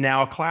it's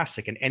now a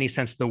classic in any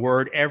sense of the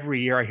word.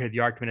 Every year I hear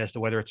the argument as to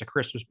whether it's a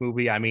Christmas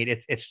movie. I mean,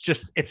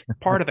 it's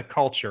part of the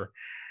culture.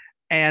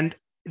 And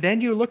then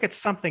you look at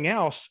something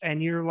else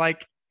and you're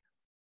like,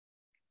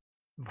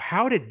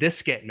 how did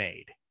this get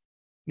made?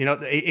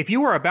 If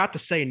you were about to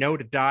say no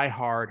to Die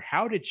Hard,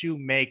 how did you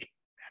make,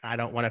 and I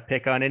don't want to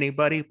pick on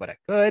anybody, but I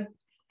could.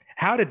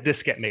 How did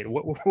this get made?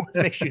 What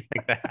makes you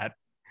think that?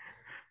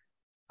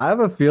 I have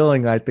a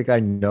feeling I think I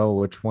know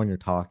which one you're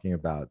talking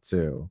about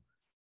too.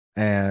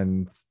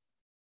 And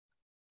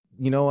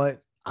you know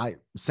what? I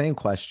same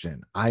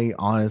question. I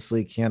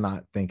honestly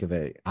cannot think of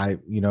it.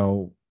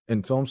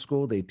 In film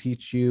school they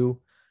teach you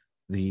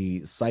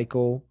the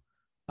cycle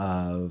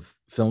of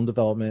film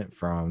development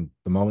from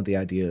the moment the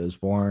idea is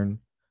born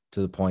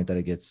to the point that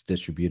it gets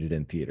distributed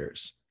in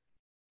theaters.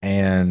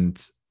 And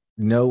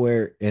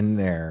nowhere in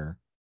there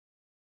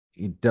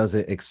does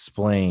it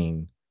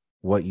explain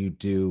what you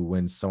do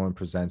when someone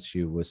presents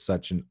you with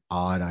such an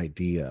odd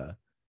idea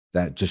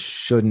that just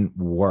shouldn't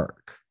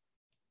work,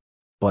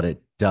 but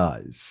it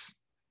does,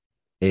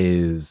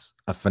 is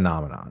a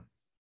phenomenon.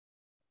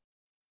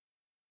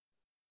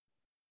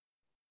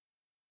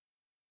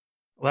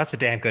 Well, that's a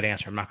damn good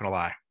answer. I'm not going to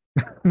lie.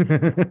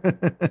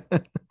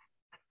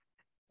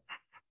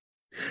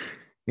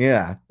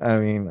 Yeah, I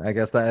mean, I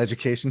guess that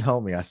education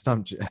helped me. I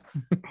stumped you.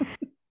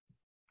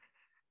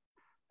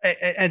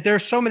 And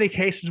there's so many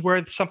cases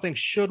where something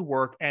should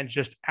work and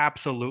just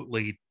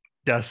absolutely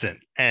doesn't.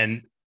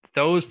 And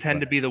those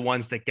tend to Right. be the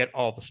ones that get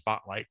all the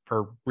spotlight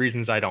for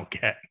reasons I don't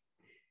get.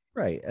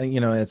 Right. And,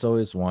 it's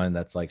always one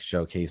that's like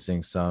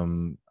showcasing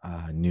some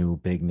new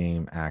big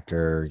name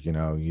actor,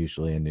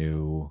 usually a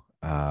new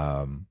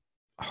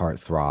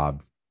heartthrob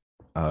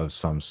of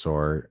some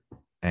sort.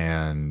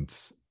 And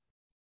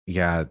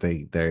yeah,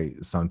 they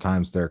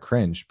sometimes they're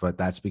cringe, but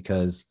that's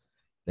because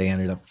they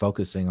ended up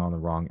focusing on the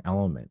wrong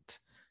element.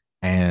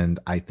 And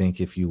I think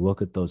if you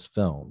look at those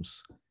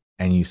films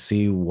and you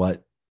see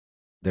what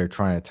they're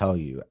trying to tell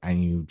you,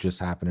 and you just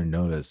happen to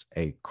notice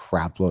a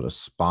crap load of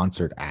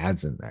sponsored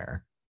ads in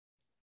there,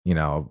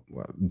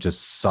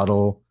 just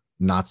subtle,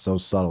 not so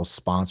subtle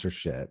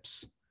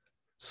sponsorships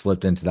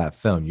slipped into that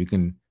film, you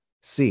can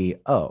see,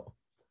 oh,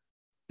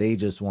 they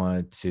just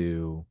wanted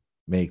to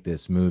make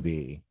this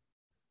movie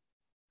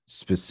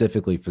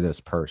specifically for this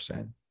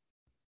person.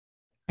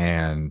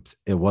 And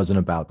it wasn't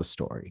about the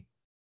story.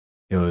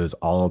 It was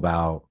all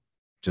about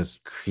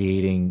just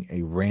creating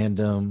a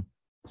random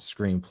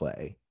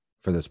screenplay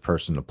for this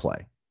person to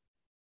play,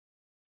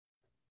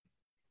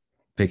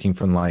 picking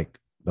from like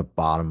the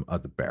bottom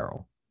of the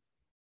barrel.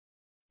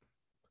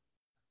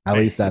 At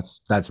least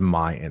that's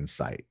my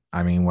insight.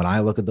 I mean, when I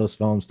look at those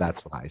films,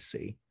 that's what I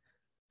see.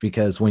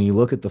 Because when you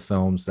look at the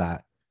films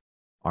that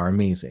are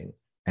amazing,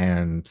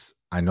 and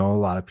I know a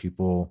lot of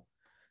people,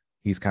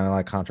 he's kind of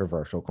like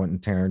controversial, Quentin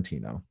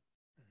Tarantino.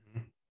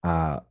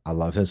 I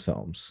love his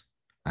films.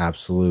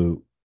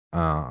 Absolute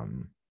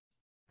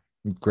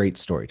great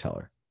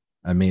storyteller,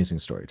 amazing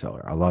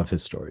storyteller. I love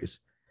his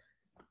stories.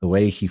 The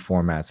way he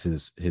formats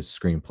his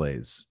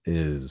screenplays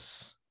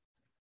is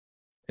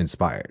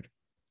inspired.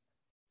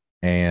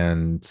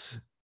 And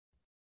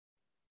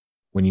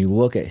when you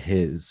look at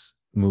his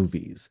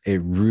movies,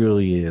 it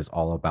really is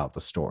all about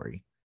the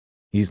story.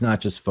 He's not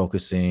just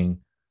focusing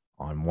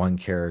on one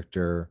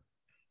character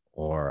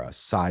or a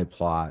side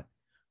plot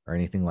or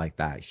anything like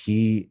that.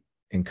 He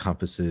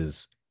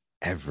encompasses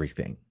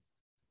everything,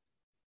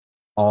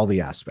 all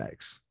the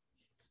aspects.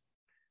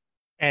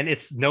 And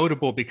it's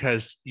notable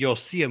because you'll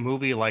see a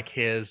movie like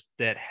his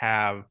that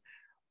have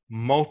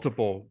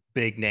multiple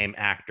big name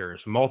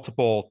actors,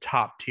 multiple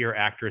top tier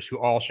actors who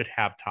all should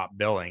have top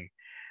billing.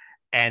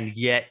 And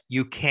yet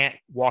you can't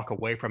walk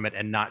away from it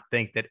and not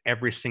think that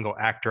every single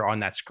actor on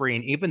that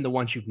screen, even the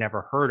ones you've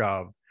never heard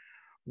of,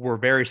 were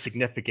very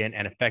significant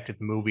and affected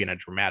the movie in a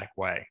dramatic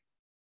way.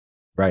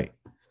 Right.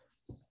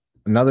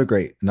 Another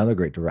great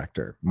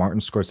director, Martin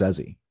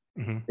Scorsese.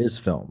 Mm-hmm. His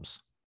films,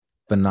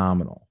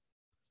 phenomenal.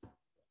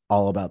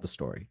 All about the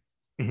story.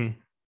 Mm-hmm.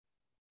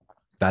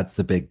 That's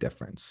the big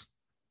difference.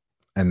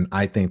 And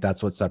I think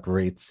that's what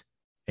separates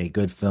a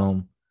good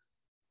film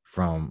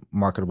from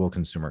marketable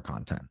consumer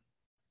content.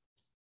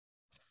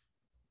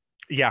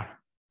 Yeah.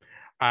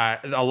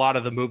 A lot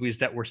of the movies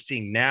that we're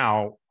seeing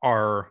now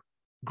are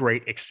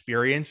great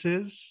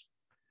experiences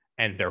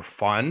and they're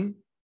fun,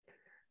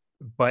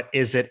 but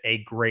is it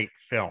a great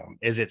film?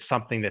 Is it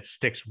something that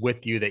sticks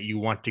with you that you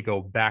want to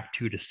go back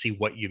to see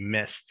what you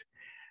missed?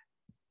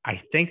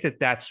 I think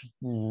that's,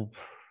 I don't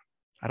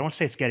want to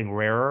say it's getting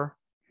rarer,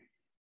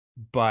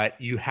 but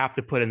you have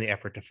to put in the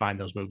effort to find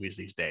those movies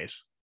these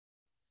days.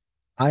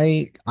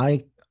 I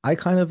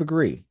kind of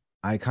agree.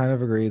 I kind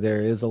of agree.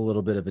 There is a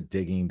little bit of a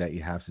digging that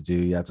you have to do.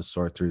 You have to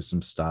sort through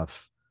some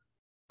stuff.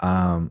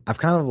 I've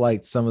kind of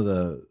liked some of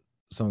the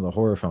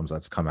horror films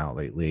that's come out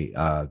lately.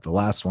 The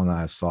last one that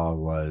I saw it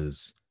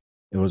was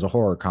a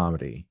horror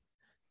comedy.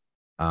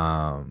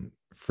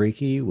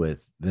 Freaky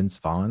with Vince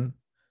Vaughn.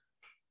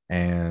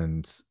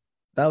 And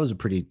that was a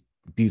pretty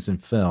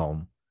decent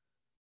film.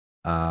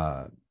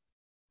 Uh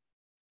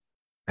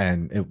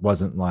and it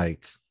wasn't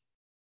like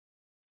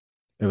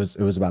it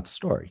was about the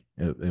story.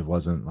 It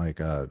wasn't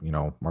like a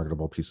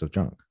marketable piece of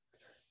junk.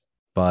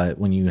 But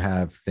when you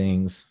have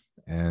things,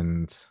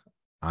 and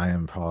I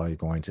am probably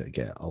going to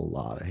get a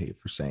lot of hate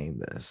for saying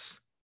this,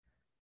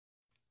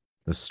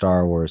 the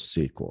Star Wars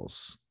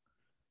sequels.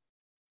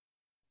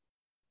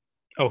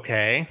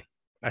 Okay.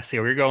 I see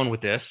where you're going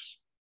with this.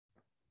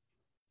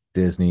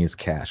 Disney's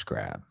cash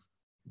grab,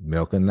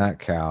 milking that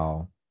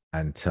cow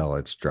until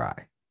it's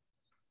dry.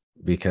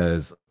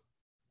 Because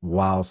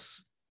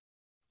whilst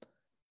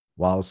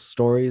while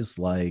stories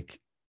like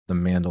The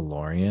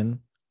Mandalorian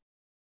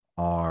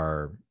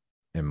are,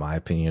 in my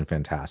opinion,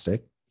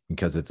 fantastic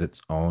because it's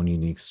its own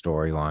unique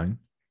storyline.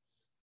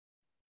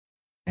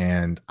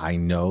 And I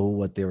know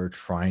what they were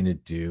trying to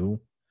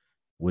do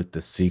with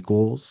the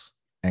sequels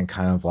and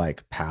kind of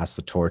like pass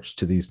the torch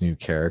to these new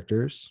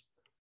characters.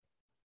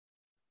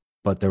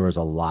 But there was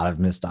a lot of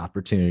missed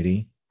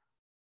opportunity.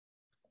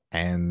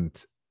 And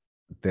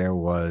there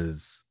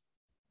was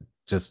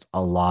just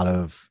a lot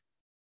of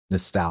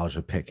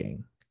nostalgia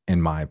picking,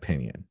 in my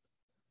opinion.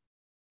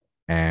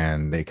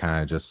 And they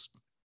kind of just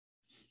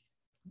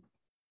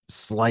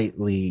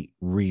slightly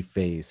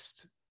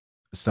refaced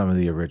some of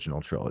the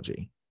original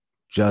trilogy,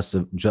 just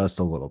a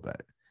little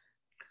bit.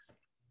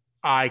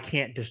 I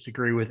can't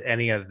disagree with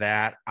any of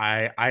that.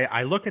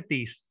 I look at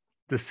the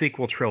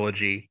sequel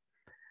trilogy,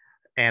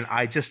 and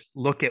I just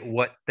look at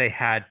what they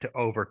had to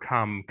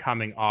overcome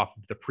coming off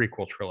of the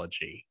prequel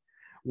trilogy,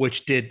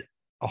 which did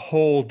a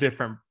whole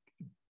different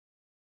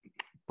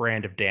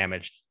brand of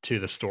damage to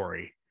the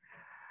story.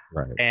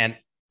 Right. And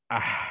uh,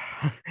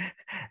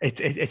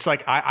 it's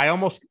like I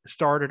almost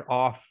started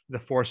off The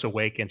Force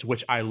Awakens,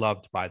 which I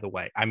loved, by the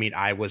way. I mean,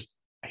 I was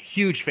a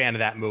huge fan of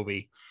that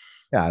movie.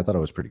 Yeah, I thought it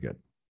was pretty good.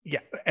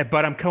 Yeah,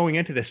 but I'm going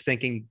into this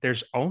thinking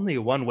there's only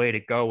one way to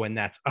go, and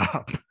that's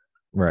up.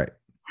 Right.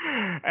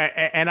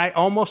 And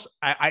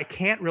I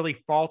can't really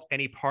fault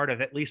any part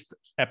of at least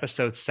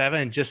episode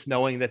 7, just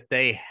knowing that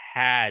they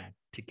had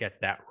to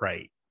get that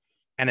right.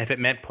 And if it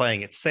meant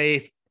playing it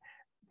safe,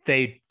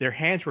 their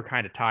hands were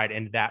kind of tied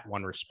in that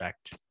one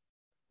respect.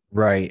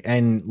 Right.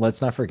 And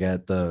let's not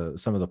forget the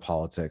some of the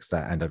politics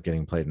that end up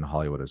getting played in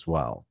Hollywood as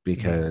well,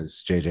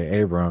 because JJ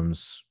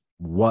Abrams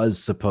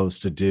was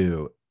supposed to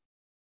do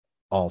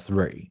all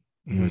three.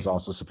 He was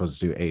also supposed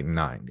to do 8 and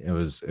 9. It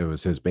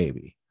was his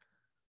baby.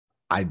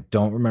 I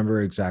don't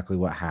remember exactly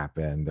what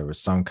happened. There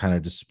was some kind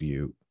of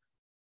dispute.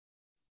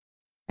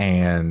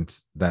 And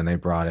then they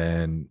brought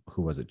in,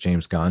 who was it?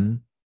 James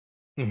Gunn.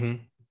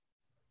 Mm-hmm.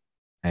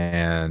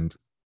 And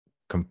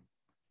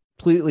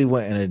completely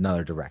went in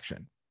another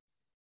direction.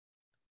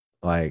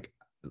 Like,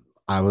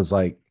 I was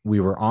like, we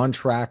were on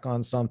track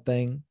on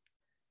something.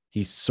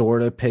 He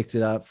sort of picked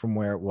it up from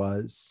where it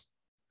was.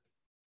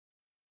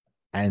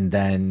 And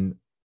then,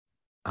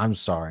 I'm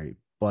sorry,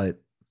 but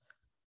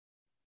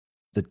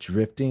the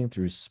drifting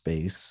through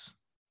space,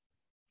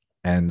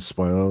 and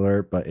spoiler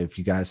alert, but if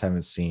you guys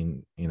haven't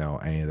seen,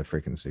 any of the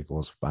freaking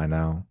sequels by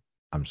now,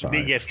 I'm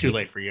sorry. Yeah, it's too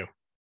late for you.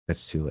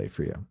 It's too late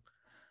for you.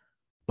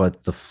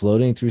 But the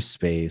floating through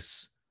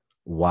space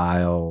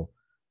while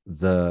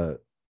the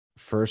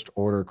first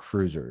order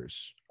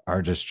cruisers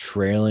are just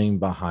trailing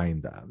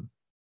behind them,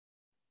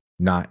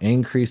 not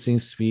increasing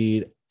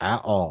speed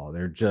at all.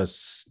 They're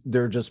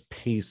just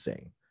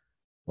pacing.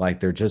 Like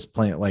they're just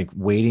playing, like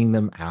waiting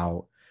them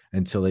out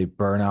until they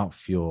burn out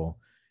fuel.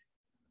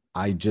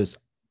 I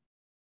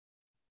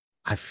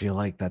feel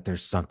like that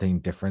there's something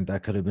different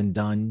that could have been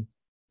done,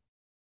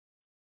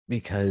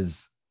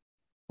 because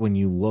when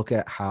you look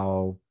at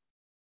how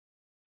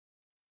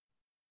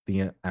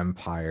the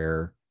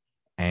Empire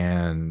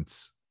and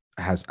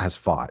has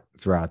fought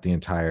throughout the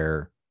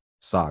entire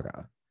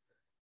saga,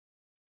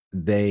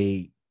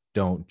 they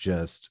don't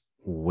just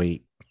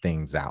wait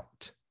things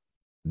out.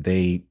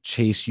 They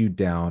chase you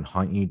down,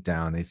 hunt you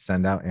down. They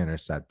send out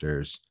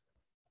interceptors,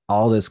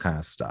 all this kind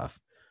of stuff.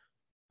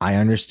 I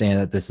understand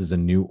that this is a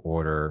new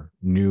order,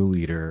 new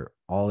leader,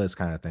 all this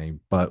kind of thing.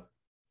 But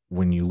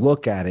when you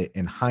look at it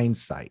in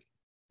hindsight,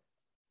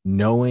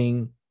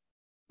 knowing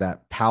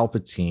that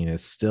Palpatine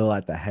is still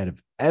at the head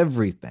of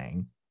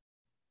everything,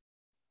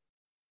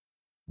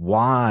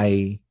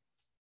 why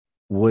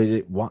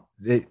would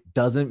it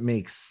doesn't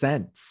make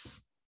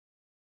sense.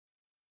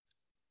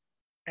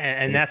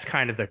 And that's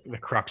kind of the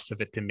crux of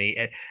it to me.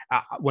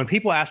 When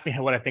people ask me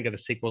what I think of the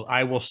sequels,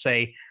 I will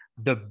say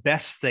the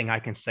best thing I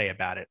can say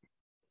about it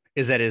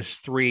is that it is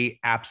 3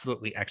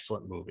 absolutely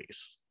excellent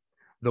movies.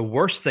 The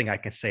worst thing I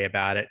can say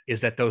about it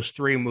is that those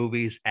 3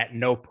 movies at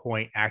no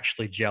point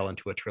actually gel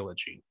into a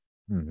trilogy.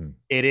 Mm-hmm.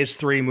 It is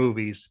 3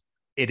 movies.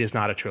 It is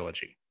not a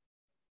trilogy.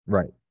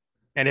 Right.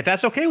 And if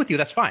that's okay with you,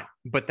 that's fine.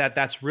 But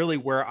that's really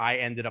where I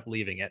ended up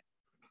leaving it.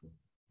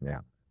 Yeah.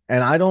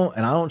 And I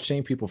don't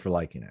shame people for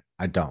liking it.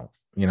 I don't.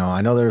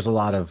 I know there's a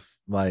lot of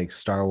like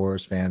Star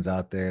Wars fans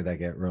out there that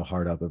get real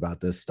hard up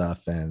about this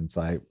stuff. And it's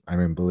like, I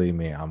mean, believe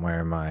me, I'm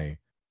wearing my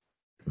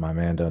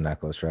Mando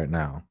necklace right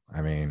now.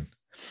 I mean,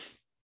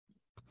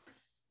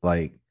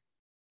 like,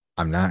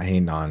 I'm not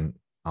hating on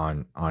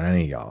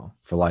any of y'all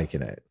for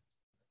liking it,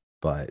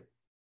 but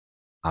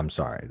I'm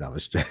sorry. That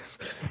was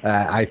just,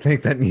 I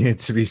think that needed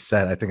to be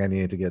said. I think I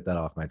needed to get that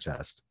off my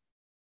chest.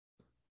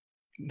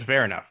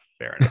 Fair enough.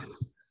 Fair enough.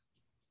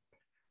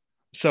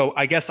 So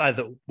I guess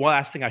the one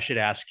last thing I should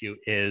ask you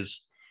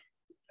is,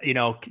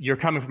 you're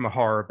coming from a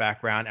horror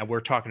background and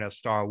we're talking about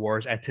Star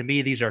Wars. And to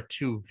me, these are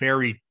 2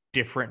 very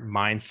different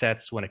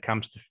mindsets when it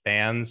comes to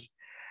fans.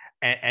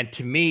 And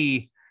to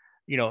me,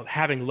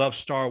 having loved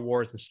Star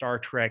Wars and Star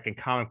Trek and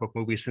comic book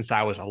movies since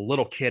I was a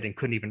little kid and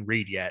couldn't even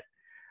read yet,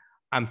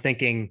 I'm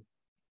thinking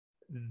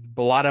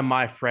a lot of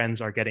my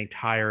friends are getting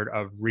tired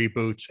of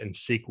reboots and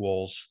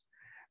sequels.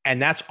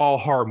 And that's all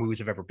horror movies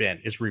have ever been,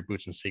 is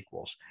reboots and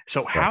sequels.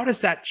 So Right. how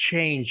does that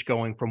change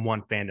going from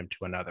one fandom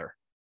to another?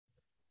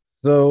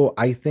 So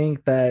I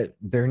think that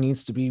there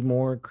needs to be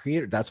more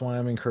creator. That's why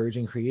I'm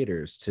encouraging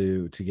creators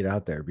to get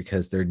out there,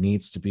 because there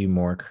needs to be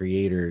more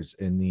creators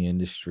in the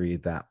industry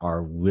that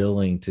are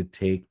willing to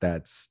take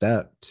that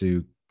step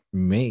to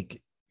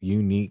make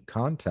unique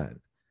content,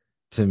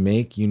 to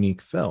make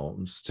unique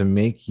films, to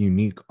make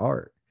unique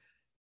art,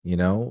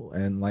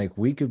 and like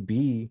we could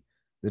be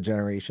the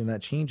generation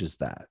that changes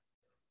that.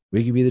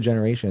 We could be the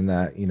generation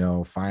that,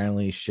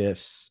 finally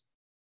shifts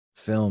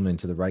film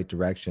into the right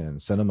direction,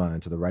 cinema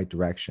into the right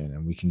direction,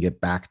 and we can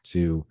get back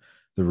to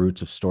the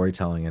roots of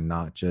storytelling and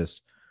not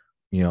just,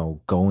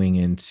 going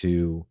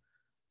into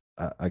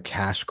a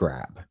cash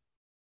grab.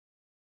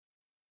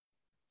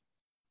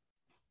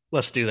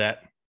 Let's do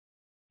that.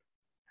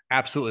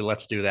 Absolutely,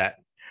 let's do that.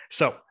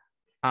 So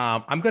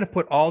I'm going to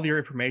put all your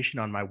information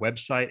on my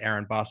website,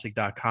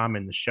 aaronbossig.com,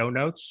 in the show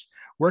notes.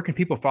 Where can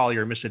people follow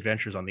your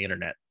misadventures on the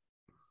internet?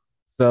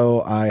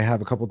 So I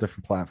have a couple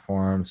different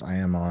platforms. I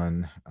am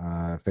on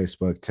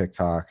Facebook,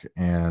 TikTok,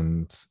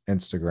 and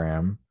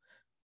Instagram,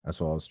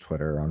 as well as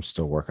Twitter. I'm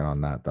still working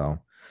on that though.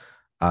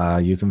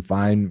 You can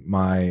find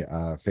my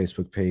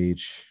Facebook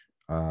page.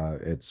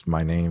 It's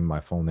my name, my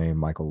full name,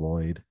 Michael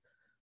Lloyd.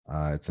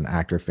 It's an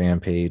actor fan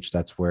page.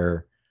 That's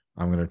where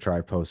I'm going to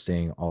try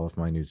posting all of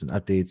my news and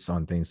updates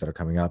on things that are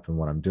coming up and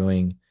what I'm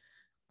doing.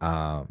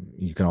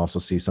 You can also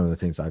see some of the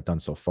things I've done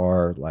so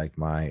far, like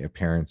my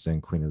appearance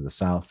in Queen of the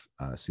South,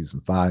 season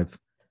 5,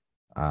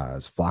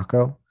 as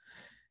Flacco.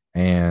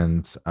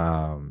 And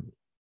I'm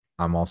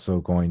also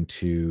going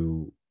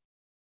to,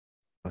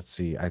 let's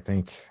see, I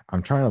think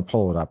I'm trying to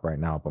pull it up right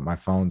now, but my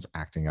phone's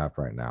acting up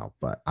right now.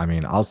 But I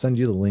mean, I'll send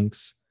you the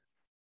links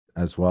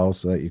as well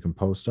so that you can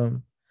post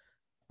them.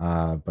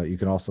 But you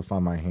can also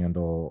find my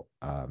handle,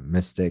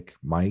 Mystic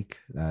Mike.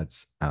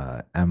 That's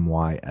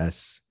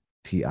MYSTIK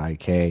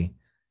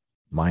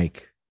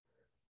Mike.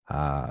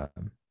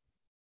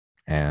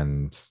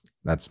 And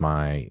that's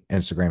my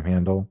Instagram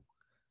handle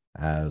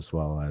as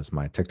well as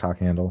my TikTok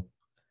handle.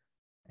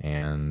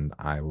 And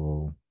I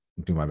will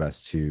do my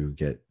best to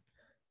get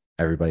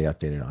everybody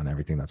updated on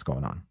everything that's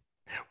going on.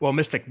 Well,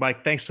 Mystic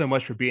Mike, thanks so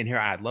much for being here.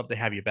 I'd love to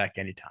have you back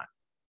anytime.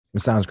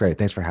 It sounds great.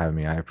 Thanks for having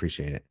me. I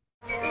appreciate it.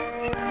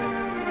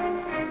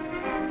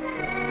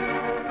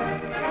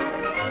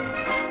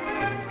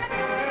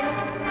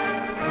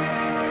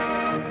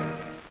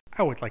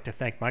 I would like to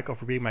thank Michael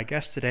for being my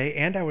guest today,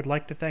 and I would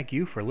like to thank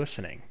you for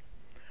listening.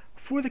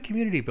 For the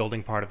community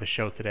building part of the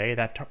show today,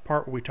 that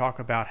part where we talk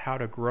about how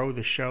to grow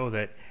the show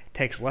that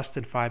takes less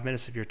than 5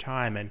 minutes of your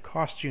time and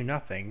costs you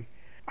nothing,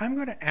 I'm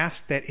going to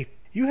ask that if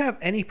you have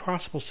any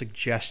possible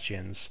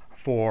suggestions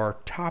for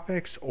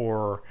topics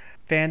or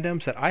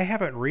fandoms that I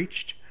haven't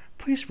reached,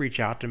 please reach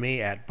out to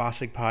me at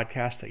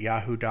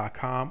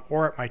bossigpodcast@yahoo.com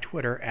or at my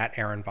Twitter at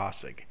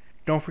aaronbossig.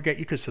 Don't forget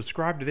you can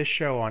subscribe to this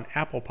show on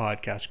Apple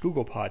Podcasts,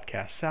 Google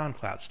Podcasts,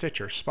 SoundCloud,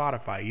 Stitcher,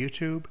 Spotify,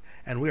 YouTube,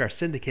 and we are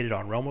syndicated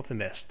on Realm of the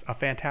Mist, a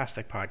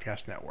fantastic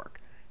podcast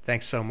network.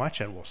 Thanks so much,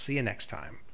 and we'll see you next time.